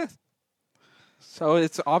had Will Smith. So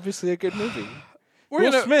it's obviously a good movie. We're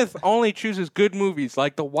Will gonna- Smith only chooses good movies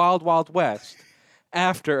like The Wild Wild West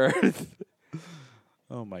after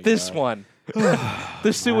Oh my this god. one.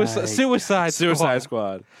 The Suicide Suicide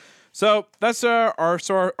Squad. So that's our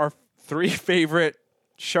three favorite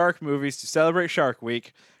shark movies to celebrate Shark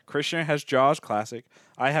Week. Christian has Jaws classic.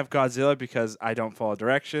 I have Godzilla because I don't follow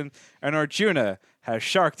direction, and Arjuna has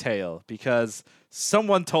Shark Tale because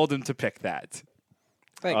someone told him to pick that.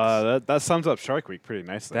 Thanks. That sums up Shark Week pretty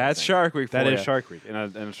nicely. I That's think. Shark Week. That for is ya. Shark Week,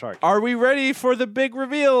 and a shark. Are we ready for the big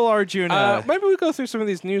reveal, Arjuna? Maybe we go through some of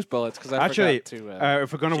these news bullets because I Actually, forgot to.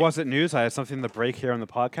 if we're going to Was It News, I have something to break here on the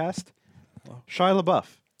podcast. Shia LaBeouf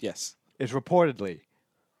yes. is reportedly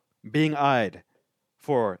being eyed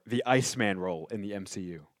for the Iceman role in the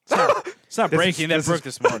MCU. It's not This breaking. is- That this broke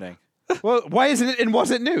is- this morning. Well, why isn't it in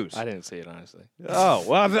Was It News? I didn't see it honestly. Oh,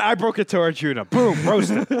 well, then I broke it to Arjuna. Boom,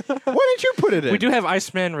 roasted. Why didn't you put it in? We do have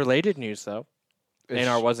Iceman related news though. In Ish.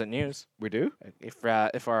 our wasn't news. We do?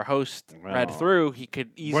 If our host read Well, through, he could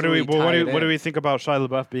easily. What do we tie it what do in. we think about Shia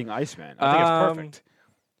LaBeouf being Iceman? I think it's perfect.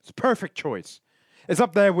 It's a perfect choice. It's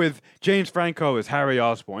up there with James Franco as Harry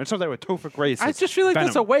Osborn. It's up there with Topher Grace. I as just feel like that's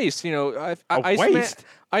a Venom. waste. Iceman, waste?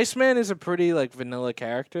 Iceman is a pretty vanilla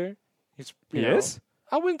character. He's He you know, is?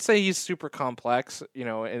 I wouldn't say he's super complex.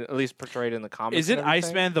 At least portrayed in the comics. Is it and everything.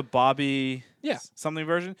 Iceman the Bobby Yeah. something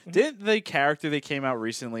version? Didn't the character they came out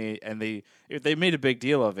recently and they made a big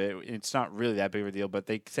deal of it? It's not really that big of a deal, but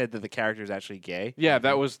they said that the character is actually gay. Yeah,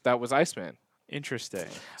 that was Iceman. Interesting.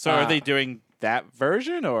 So are they doing that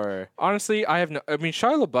version or? Honestly, I mean,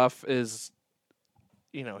 Shia LaBeouf is,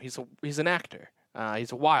 he's an actor.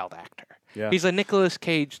 He's a wild actor. Yeah. He's a Nicolas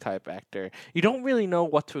Cage type actor. You don't really know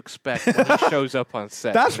what to expect when he shows up on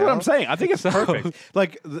set. That's you what know? I'm saying. I think it's So- perfect.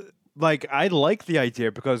 Like I like the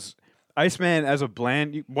idea because Iceman as a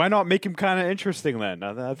bland. Why not make him kind of interesting then?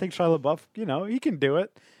 I think Shia LaBeouf, he can do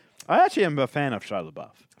it. I actually am a fan of Shia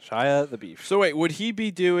LaBeouf. Shia the Beef. So wait, would he be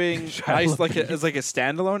doing Shia as like a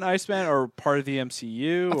standalone Iceman or part of the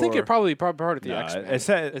MCU? I think or? it probably part of the No, X-Men. it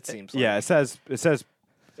says it seems. Yeah, like. it says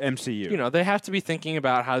MCU. They have to be thinking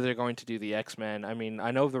about how they're going to do the X-Men. I mean,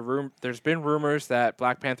 I know there's been rumors that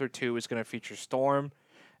Black Panther 2 is going to feature Storm,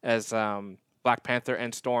 as Black Panther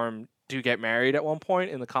and Storm do get married at one point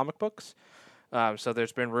in the comic books. So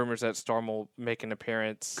there's been rumors that Storm will make an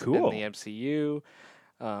appearance Cool. in the MCU.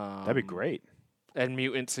 That'd be great. And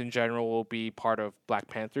mutants in general will be part of Black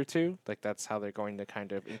Panther 2. Like, that's how they're going to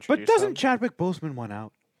kind of introduce But doesn't them. Chadwick Boseman want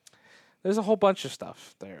out? There's a whole bunch of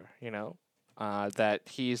stuff there, that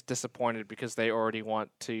he's disappointed because they already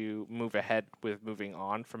want to move ahead with moving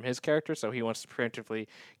on from his character. So he wants to preemptively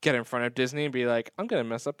get in front of Disney and be like, I'm going to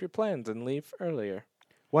mess up your plans and leave earlier.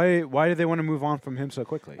 Why do they want to move on from him so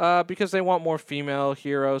quickly? Because they want more female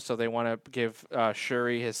heroes. So they want to give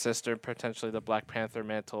Shuri, his sister, potentially the Black Panther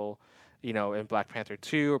mantle, in Black Panther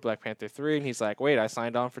 2 or Black Panther 3. And he's like, wait, I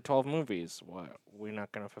signed on for 12 movies. What? We're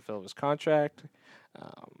not going to fulfill his contract.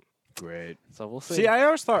 great. So we'll see. See, I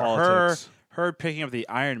always thought Politics. her picking up the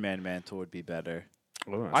Iron Man mantle would be better.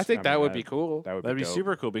 I think that would be cool. That would That'd be dope.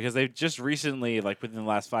 super cool because they've just recently, like within the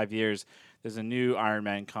last 5 years, there's a new Iron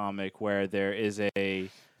Man comic where there is a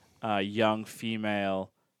young female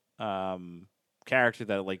character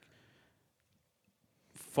that like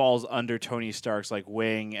falls under Tony Stark's like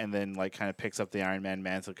wing and then like kind of picks up the Iron Man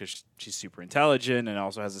mantle because she's super intelligent and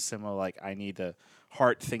also has a similar like I need the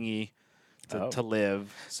heart thingy to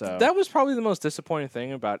live. So That was probably the most disappointing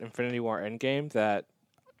thing about Infinity War Endgame, that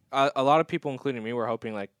a lot of people, including me, were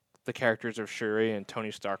hoping like the characters of Shuri and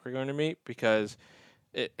Tony Stark were going to meet, because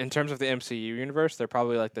in terms of the MCU universe, they're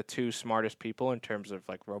probably like the two smartest people in terms of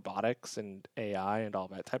like robotics and AI and all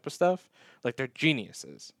that type of stuff. Like they're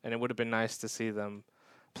geniuses, and it would have been nice to see them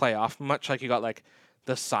play off, much like you got like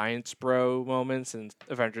the science bro moments in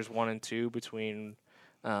Avengers 1 and 2 between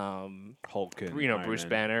Hulk and Bruce Iron Man.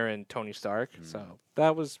 Banner and Tony Stark. So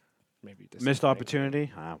that was maybe Missed disappointing.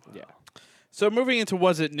 opportunity. Yeah. So moving into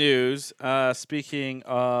Was It News, speaking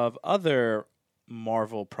of other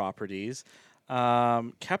Marvel properties,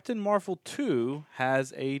 Captain Marvel 2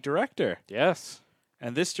 has a director. Yes.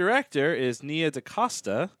 And this director is Nia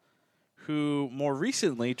DaCosta, who more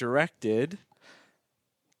recently directed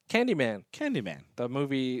Candyman, Candyman. the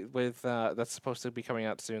movie with that's supposed to be coming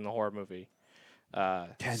out soon, the horror movie.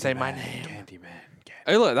 Say my name. Candyman.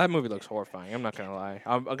 Hey, look, that movie looks horrifying. I'm not gonna lie.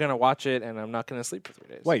 I'm gonna watch it, and I'm not gonna sleep for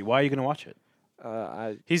 3 days. Wait, why are you gonna watch it?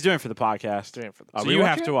 I He's doing it for the podcast. doing it for the. Are So we you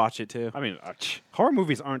watching have to it? watch it too. I mean, horror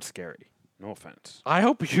movies aren't scary. No offense. I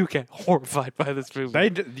hope you get horrified by this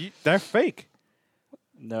movie. They're fake.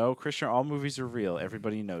 No, Christian, all movies are real.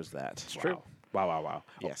 Everybody knows that. It's true. Wow.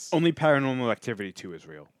 Yes. Only Paranormal Activity 2 is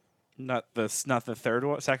real. Not the third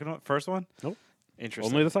one, second one, first one? Nope.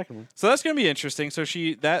 Interesting. Only the second one. So that's going to be interesting. So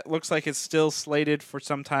that looks like it's still slated for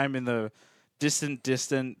some time in the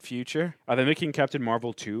distant future. Are they making Captain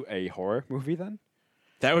Marvel 2 a horror movie then?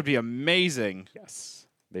 That would be amazing. Yes.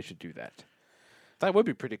 They should do that. That would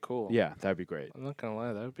be pretty cool. Yeah, that'd be great. I'm not gonna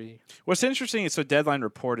lie, that would be. What's interesting is Deadline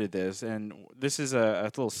reported this, and this is a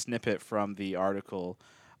little snippet from the article.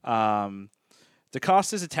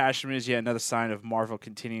 DaCosta's attachment is yet another sign of Marvel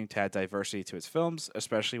continuing to add diversity to its films,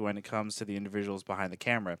 especially when it comes to the individuals behind the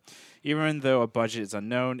camera. Even though a budget is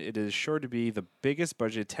unknown, it is sure to be the biggest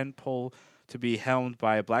budget tentpole to be helmed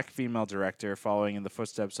by a black female director, following in the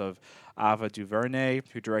footsteps of Ava DuVernay,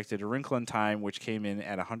 who directed A Wrinkle in Time, which came in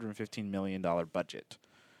at a $115 million budget.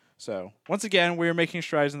 So once again, we're making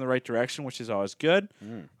strides in the right direction, which is always good.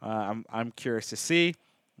 I'm curious to see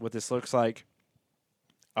what this looks like.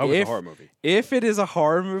 Oh, it's a If- horror movie. If it is a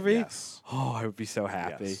horror movie, Yes. oh, I would be so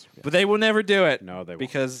happy. Yes, yes. But they will never do it. No, they won't.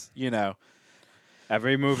 Because,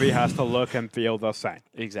 Every movie has to look and feel the same.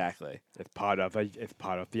 exactly. It's part of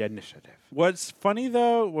the initiative. What's funny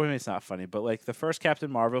though, well, it's not funny, but like the first Captain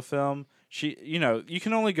Marvel film, you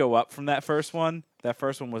can only go up from that first one. That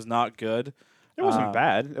first one was not good. It wasn't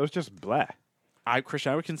bad. It was just blah.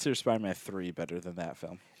 Christian, I would consider Spider-Man 3 better than that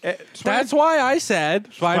film. That's why I said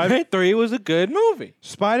Spider-Man 3 was a good movie.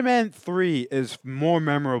 Spider-Man 3 is more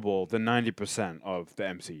memorable than 90% of the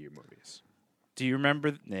MCU movies. Do you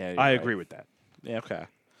remember? Yeah, I agree with that. Yeah, okay.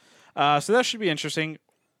 So that should be interesting.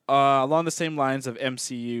 Along the same lines of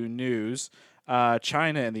MCU news,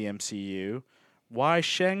 China and the MCU, why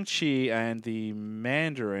Shang-Chi and the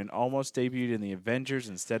Mandarin almost debuted in the Avengers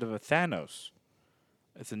instead of a Thanos.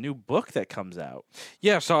 It's a new book that comes out.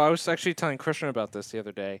 Yeah, so I was actually telling Christian about this the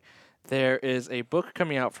other day. There is a book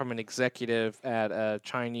coming out from an executive at a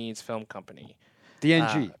Chinese film company.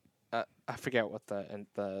 DNG. I forget what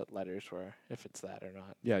the letters were, if it's that or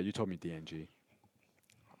not. Yeah, you told me DNG.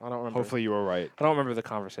 I don't remember. Hopefully you were right. I don't remember the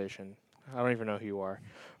conversation. I don't even know who you are.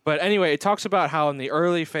 But anyway, it talks about how in the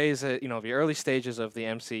early phase, the early stages of the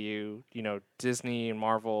MCU, Disney and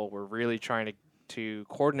Marvel were really trying to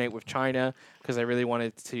coordinate with China because they really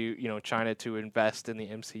wanted China to invest in the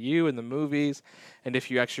MCU and the movies. And if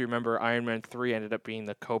you actually remember, Iron Man 3 ended up being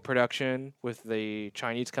the co-production with the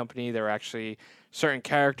Chinese company. There were actually certain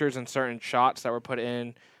characters and certain shots that were put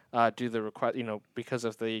in due to the request, because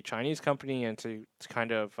of the Chinese company and to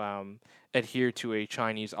kind of adhere to a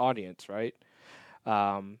Chinese audience, right?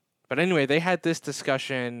 But anyway, they had this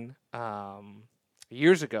discussion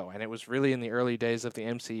years ago, and it was really in the early days of the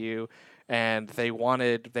MCU. And they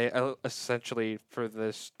essentially for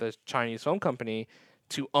the Chinese film company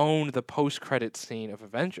to own the post-credit scene of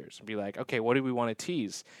Avengers and be like, okay, what do we want to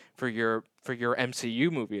tease for your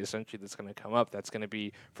MCU movie essentially that's going to come up? That's going to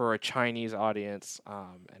be for a Chinese audience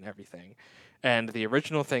and everything. And the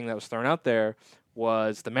original thing that was thrown out there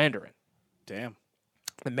was the Mandarin. Damn.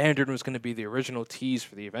 The Mandarin was going to be the original tease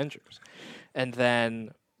for the Avengers, and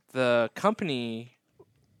then the company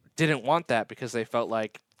didn't want that because they felt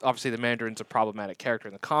like obviously the Mandarin's a problematic character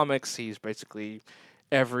in the comics. He's basically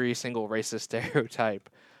every single racist stereotype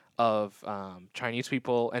of Chinese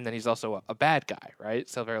people, and then he's also a bad guy, right?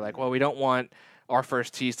 So they're like, well, we don't want our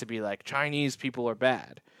first tease to be like Chinese people are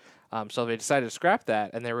bad. So they decided to scrap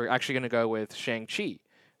that, and they were actually going to go with Shang-Chi,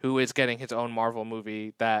 who is getting his own Marvel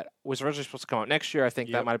movie that was originally supposed to come out next year. I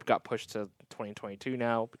think that might have got pushed to 2022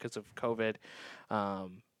 now because of COVID.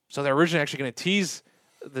 So they're originally actually going to tease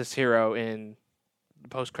this hero in the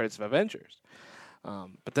post-credits of Avengers.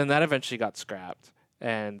 But then that eventually got scrapped,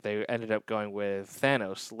 and they ended up going with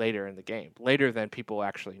Thanos later in the game, later than people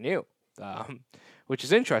actually knew. Which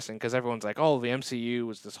is interesting because everyone's like, oh, the MCU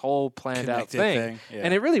was this whole planned out Connected thing. yeah.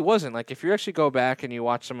 And it really wasn't. Like, if you actually go back and you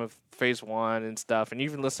watch some of Phase 1 and stuff, and you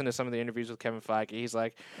even listen to some of the interviews with Kevin Feige, he's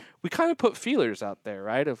like, we kind of put feelers out there,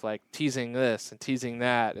 right? Of, like, teasing this and teasing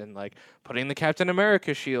that and, like, putting the Captain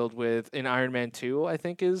America shield in Iron Man 2, I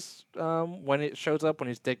think is when it shows up,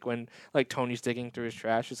 when Tony's digging through his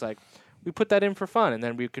trash. He's like, we put that in for fun, and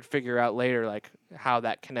then we could figure out later, like, how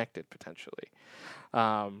that connected potentially.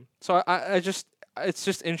 So I just... It's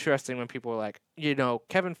just interesting when people are like,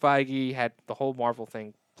 Kevin Feige had the whole Marvel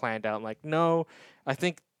thing planned out. I'm like, no, I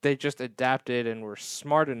think they just adapted and were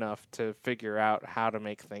smart enough to figure out how to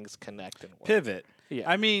make things connect and work. Pivot. Yeah.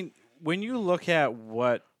 I mean, when you look at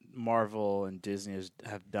what Marvel and Disney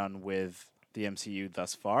have done with the MCU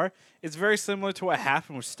thus far, it's very similar to what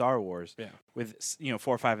happened with Star Wars. Yeah. With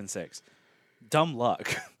 4, 5, and 6. Dumb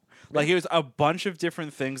luck. Like, it was a bunch of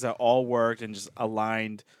different things that all worked and just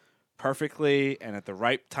aligned perfectly and at the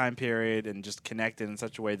right time period and just connected in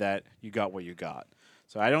such a way that you got what you got.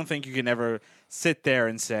 So I don't think you can ever sit there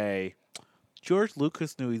and say, George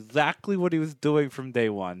Lucas knew exactly what he was doing from day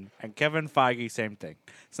one, and Kevin Feige, same thing.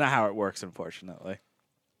 It's not how it works, unfortunately.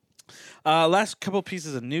 Last couple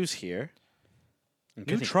pieces of news here.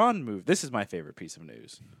 New Tron movie. This is my favorite piece of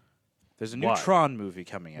news. There's a new Tron movie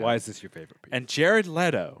coming out. Why is this your favorite piece? And Jared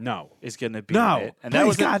Leto is going to be No. in it. And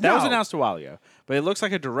Please, that God, was no. announced a while ago. But it looks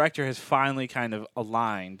like a director has finally kind of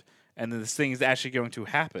aligned, and this thing is actually going to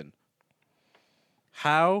happen.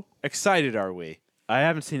 How excited are we? I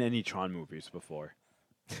haven't seen any Tron movies before.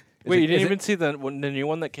 Wait, you didn't even see the new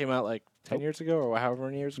one that came out like 10 years ago or however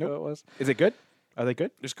many years ago it was? Is it good? Are they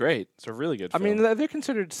good? It's great. It's a really good I film. mean, they're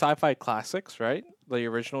considered sci-fi classics, right? The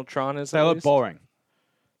original Tron is. They at look least. boring.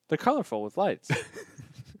 They're colorful with lights.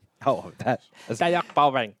 Oh, that's They look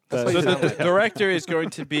boring. so the director is going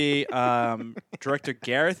to be director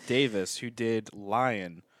Gareth Davis, who did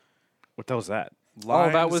Lion. what the hell's that?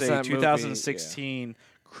 Lion that was is a that movie, 2016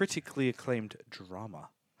 critically acclaimed drama.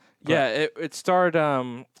 Yeah, it starred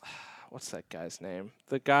what's that guy's name?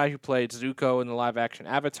 The guy who played Zuko in the live action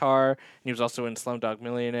Avatar, and he was also in Slumdog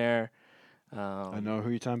Millionaire. I know who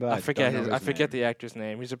you're talking about. I forget don't know I forget name. the actor's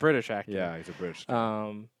name. He's a British actor. Yeah, he's a British.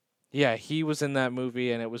 Yeah, he was in that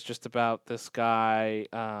movie, and it was just about this guy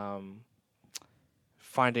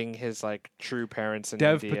finding his like true parents in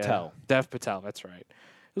Dev India. Patel. Dev Patel, that's right.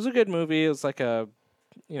 It was a good movie. It was like a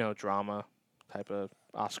drama type of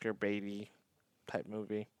Oscar baity type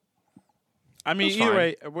movie. I mean, That's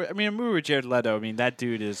either fine. way, a movie with Jared Leto, I mean, that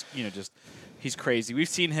dude is, just, he's crazy. We've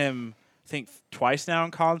seen him, I think, twice now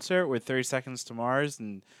in concert with 30 Seconds to Mars,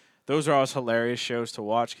 and those are always hilarious shows to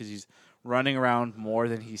watch because he's running around more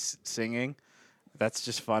than he's singing. That's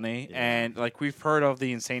just funny. Yeah. And, like, we've heard of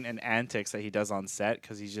the insane antics that he does on set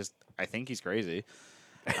because he's just, I think he's crazy.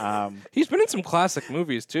 He's been in some classic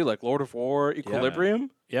movies too, like Lord of War,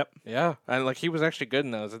 Equilibrium. Yep. Yeah, and like he was actually good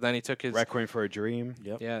in those. And then he took his Requiem for a Dream.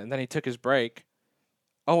 Yep. and then he took his break.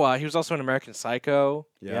 Oh, he was also in American Psycho.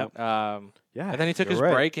 Yeah. Yep. Yeah. And then he took you're his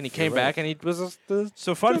right. break, and he came back, and he was the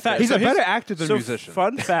So fun fact. He's so a better here's- actor than so musician.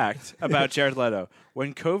 Fun fact about Jared Leto: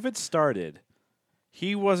 when COVID started,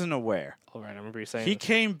 he wasn't aware. All right, I remember you saying He this.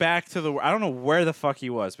 came back to the. I don't know where the fuck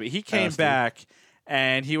he was, but he came LSD. back,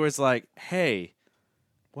 and he was like, "Hey,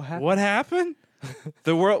 What happened? what happened?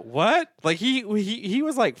 The world? What? Like he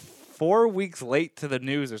was like 4 weeks late to the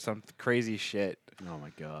news or some crazy shit." Oh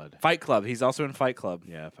my god. Fight Club. He's also in Fight Club.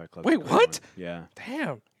 Yeah, Fight Club. Wait, what? Yeah.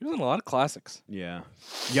 Damn, he was in a lot of classics. Yeah.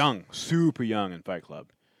 Young, super young in Fight Club.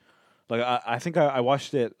 Like I think I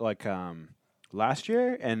watched it like last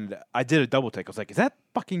year, and I did a double take. I was like, is that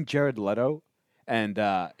fucking Jared Leto? And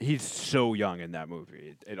he's so young in that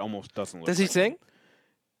movie. It almost doesn't look Does he like sing? him.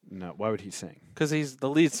 No, why would he sing? Because he's the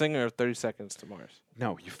lead singer of 30 Seconds to Mars.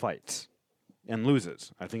 No, he fights and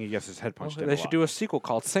loses. I think he gets his head punched in. They should do a sequel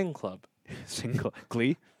called Sing Club. single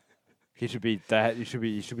Glee. He should be that. He should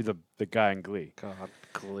be the guy in Glee. God,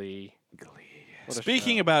 Glee. Glee. What a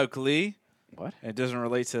Speaking show. about Glee, What? it doesn't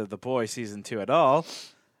relate to The Boy season 2 at all.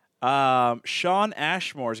 Sean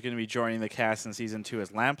Ashmore is going to be joining the cast in season 2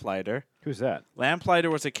 as Lamplighter. Who's that? Lamplighter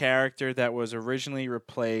was a character that was originally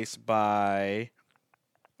replaced by.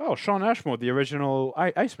 Oh, Sean Ashmore, the original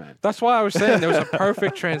Iceman. That's why I was saying there was a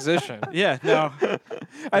perfect transition. Yeah, no,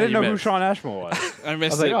 I didn't you know who missed. Sean Ashmore was. I I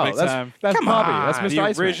missed was like, it oh, big that's time. that's Come Bobby. on. That's Mr. The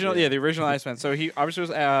Iceman. original, the original Iceman. So he obviously was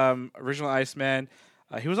original Iceman.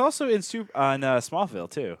 He was also in Smallville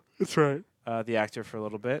too. That's right. The actor for a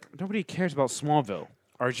little bit. Nobody cares about Smallville.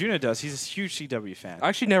 Arjuna does. He's a huge CW fan. I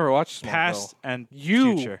actually never watched Smallville. Past and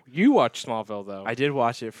you future. you watched Smallville though. I did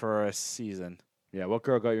watch it for a season. Yeah, what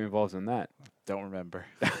girl got you involved in that? Don't remember.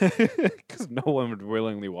 Because no one would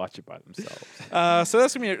willingly watch it by themselves. So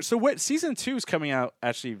that's gonna be. So what? Season 2 is coming out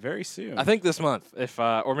actually very soon. I think this month, if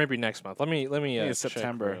or maybe next month. Let me. I think it's check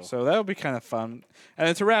September. real. So that'll be kind of fun. And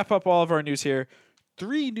then to wrap up all of our news here,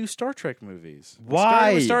 3 new Star Trek movies. We're starting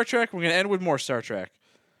Why? with Star Trek. We're gonna end with more Star Trek.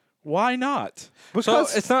 Why not? So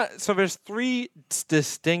it's not. So there's 3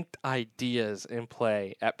 distinct ideas in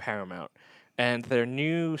play at Paramount, and their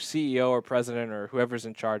new CEO or president or whoever's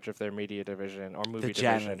in charge of their media division or movie The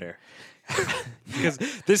division. janitor. Because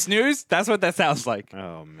this news, that's what that sounds like.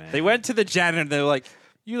 Oh man. They went to the janitor and they were like,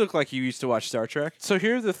 "You look like you used to watch Star Trek." So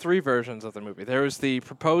here are the 3 versions of the movie. There was the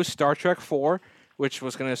proposed Star Trek 4, which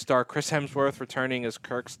was going to star Chris Hemsworth returning as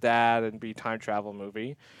Kirk's dad and be a time travel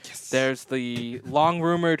movie. There's the long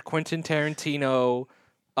rumored Quentin Tarantino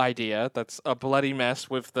idea that's a bloody mess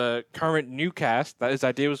with the current new cast. That his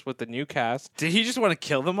idea was with the new cast. Did he just want to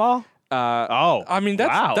kill them all? Oh, I mean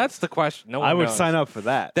that's the question. No one I would knows. sign up for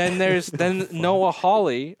that. Then there's Noah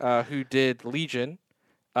Hawley, who did Legion,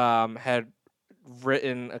 had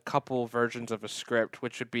written a couple versions of a script,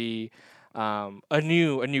 which would be a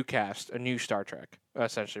new cast, a new Star Trek,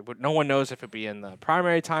 essentially. But no one knows if it'd be in the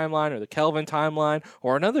primary timeline or the Kelvin timeline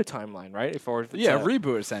or another timeline, right? If it's Yeah, a-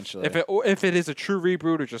 reboot essentially. if it is a true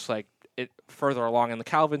reboot or just like it further along in the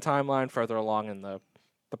Calvin timeline, further along in the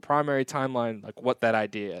primary timeline, like what that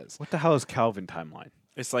idea is. What the hell is Calvin timeline?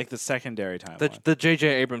 It's like the secondary timeline. The J.J.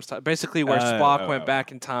 Abrams basically where Spock went oh.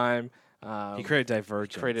 back in time. He created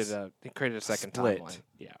Divergence. He created a second Split. timeline.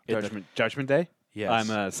 Yeah. Judgment Day? Yes. I'm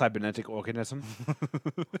a cybernetic organism.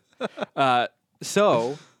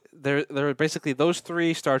 So there are basically those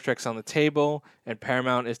 3 Star Treks on the table, and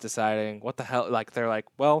Paramount is deciding what the hell. Like they're like,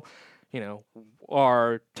 well,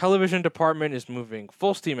 our television department is moving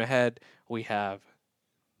full steam ahead. We have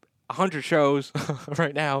 100 shows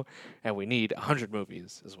right now, and we need 100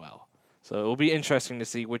 movies as well. So it will be interesting to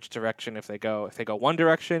see which direction if they go. If they go one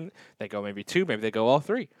direction, they go maybe 2, maybe they go all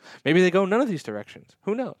 3. Maybe they go none of these directions.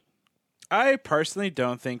 Who knows? I personally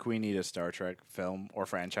don't think we need a Star Trek film or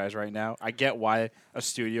franchise right now. I get why a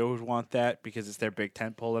studio would want that because it's their big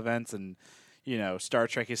tentpole events, and Star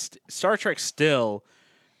Trek still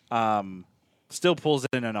pulls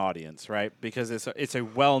in an audience, right? Because it's a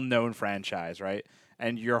well-known franchise, right?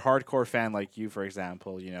 And you're a hardcore fan like you, for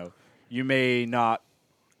example, you may not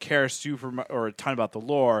care or a ton about the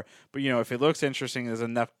lore, but if it looks interesting, there's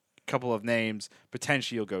enough couple of names,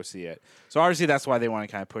 potentially you'll go see it. So obviously that's why they want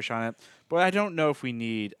to kind of push on it. But I don't know if we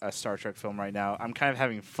need a Star Trek film right now. I'm kind of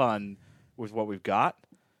having fun with what we've got.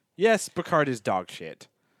 Yes, Picard is dog shit.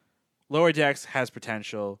 Lower Decks has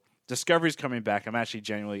potential. Discovery's coming back. I'm actually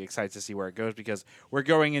genuinely excited to see where it goes because we're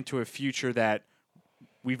going into a future that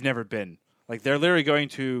we've never been. Like they're literally going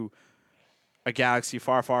to a galaxy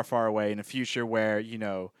far, far, far away in a future where,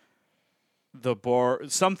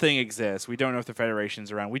 something exists. We don't know if the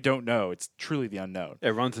Federation's around. We don't know. It's truly the unknown. It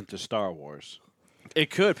runs into Star Wars. It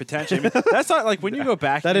could potentially. I mean, that's not like when you go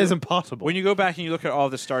back. That is impossible. When you go back and you look at all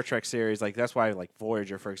the Star Trek series, like that's why like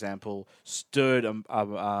Voyager, for example, stood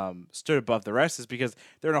above the rest, is because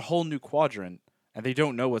they're in a whole new quadrant and they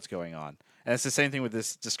don't know what's going on. And it's the same thing with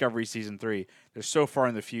this Discovery season 3. They're so far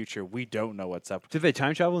in the future, we don't know what's up. Did they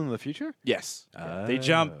time travel in the future? Yes, they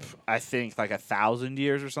jump. I think like 1,000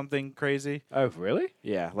 years or something crazy. Oh, really?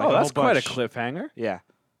 Yeah, like Oh, a that's whole quite a bunch. cliffhanger. Yeah,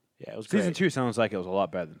 it was Season great. 2 sounds like it was a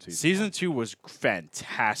lot better than season Season 2 was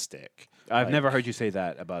fantastic. I've Like, never heard you say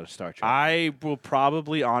that about a Star Trek. I will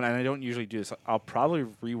probably and I don't usually do this. I'll probably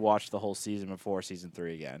rewatch the whole season before season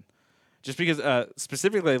 3 again, just because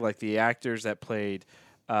specifically like the actors that played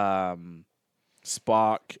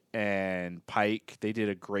Spock and Pike, they did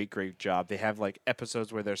a great job. They have like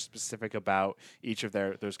episodes where they're specific about each of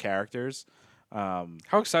those characters. How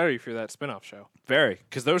excited are you for that spin-off show? Very,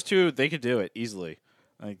 because those two they could do it easily.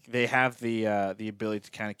 Like they have the ability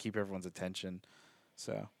to kind of keep everyone's attention,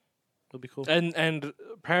 so it'll be cool. And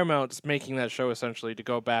Paramount's making that show essentially to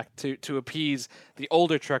go back to appease the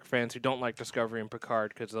older Trek fans who don't like Discovery and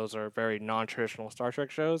Picard because those are very non-traditional Star Trek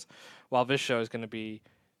shows, while this show is going to be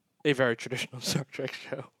a very traditional Star Trek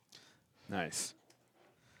show. Nice.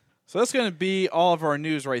 So that's going to be all of our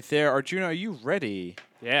news right there. Arjuna, are you ready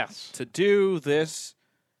Yes. to do this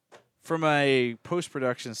from a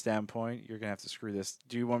post-production standpoint? You're going to have to screw this.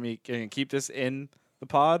 Do you want me to keep this in the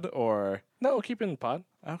pod or? No, we'll keep it in the pod.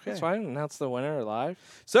 Okay. That's fine. Announce the winner live.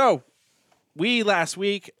 So we last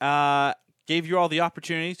week gave you all the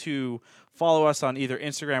opportunity to follow us on either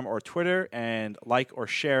Instagram or Twitter and like or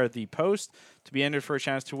share the post to be entered for a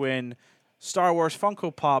chance to win Star Wars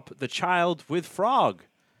Funko Pop, The Child with Frog.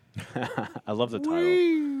 I love the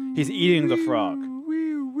title. He's eating the frog.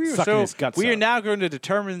 Sucking So his guts we are out. now going to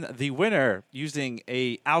determine the winner using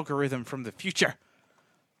a algorithm from the future.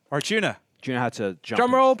 Arjuna, Do you know how to jump?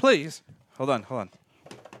 Drum roll, please. hold on.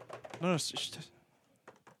 No,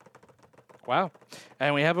 Wow.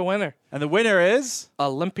 And we have a winner. and the winner is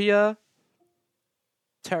Olympia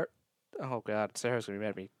Oh, God. Sarah's going to be mad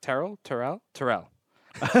at me. Terrell.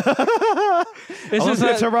 This is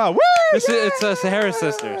Olympia Terrell. Woo! it's Sahara's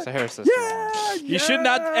sister. You should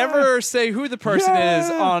not ever say who the person is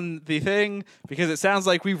on the thing because it sounds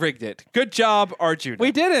like we rigged it. Good job, Arjuna.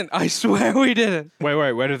 We didn't. I swear we didn't. Wait.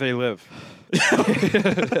 Where do they live?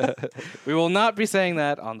 We will not be saying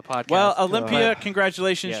that on the podcast. Well, Olympia,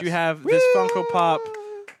 congratulations. Yes. You have this Funko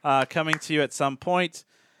Pop coming to you at some point.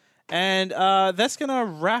 And that's going to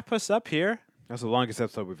wrap us up here. That's the longest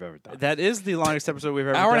episode we've ever done. That is the longest episode we've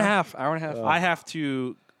ever done. Hour and a half. I have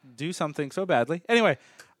to do something so badly. Anyway,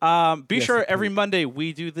 be sure every Monday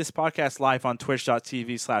we do this podcast live on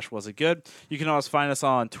twitch.tv/wasitgood. You can always find us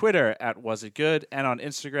on Twitter at wasitgood and on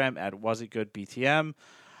Instagram at wasitgoodbtm.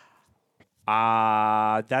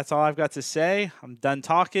 That's all I've got to say. I'm done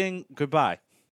talking. Goodbye.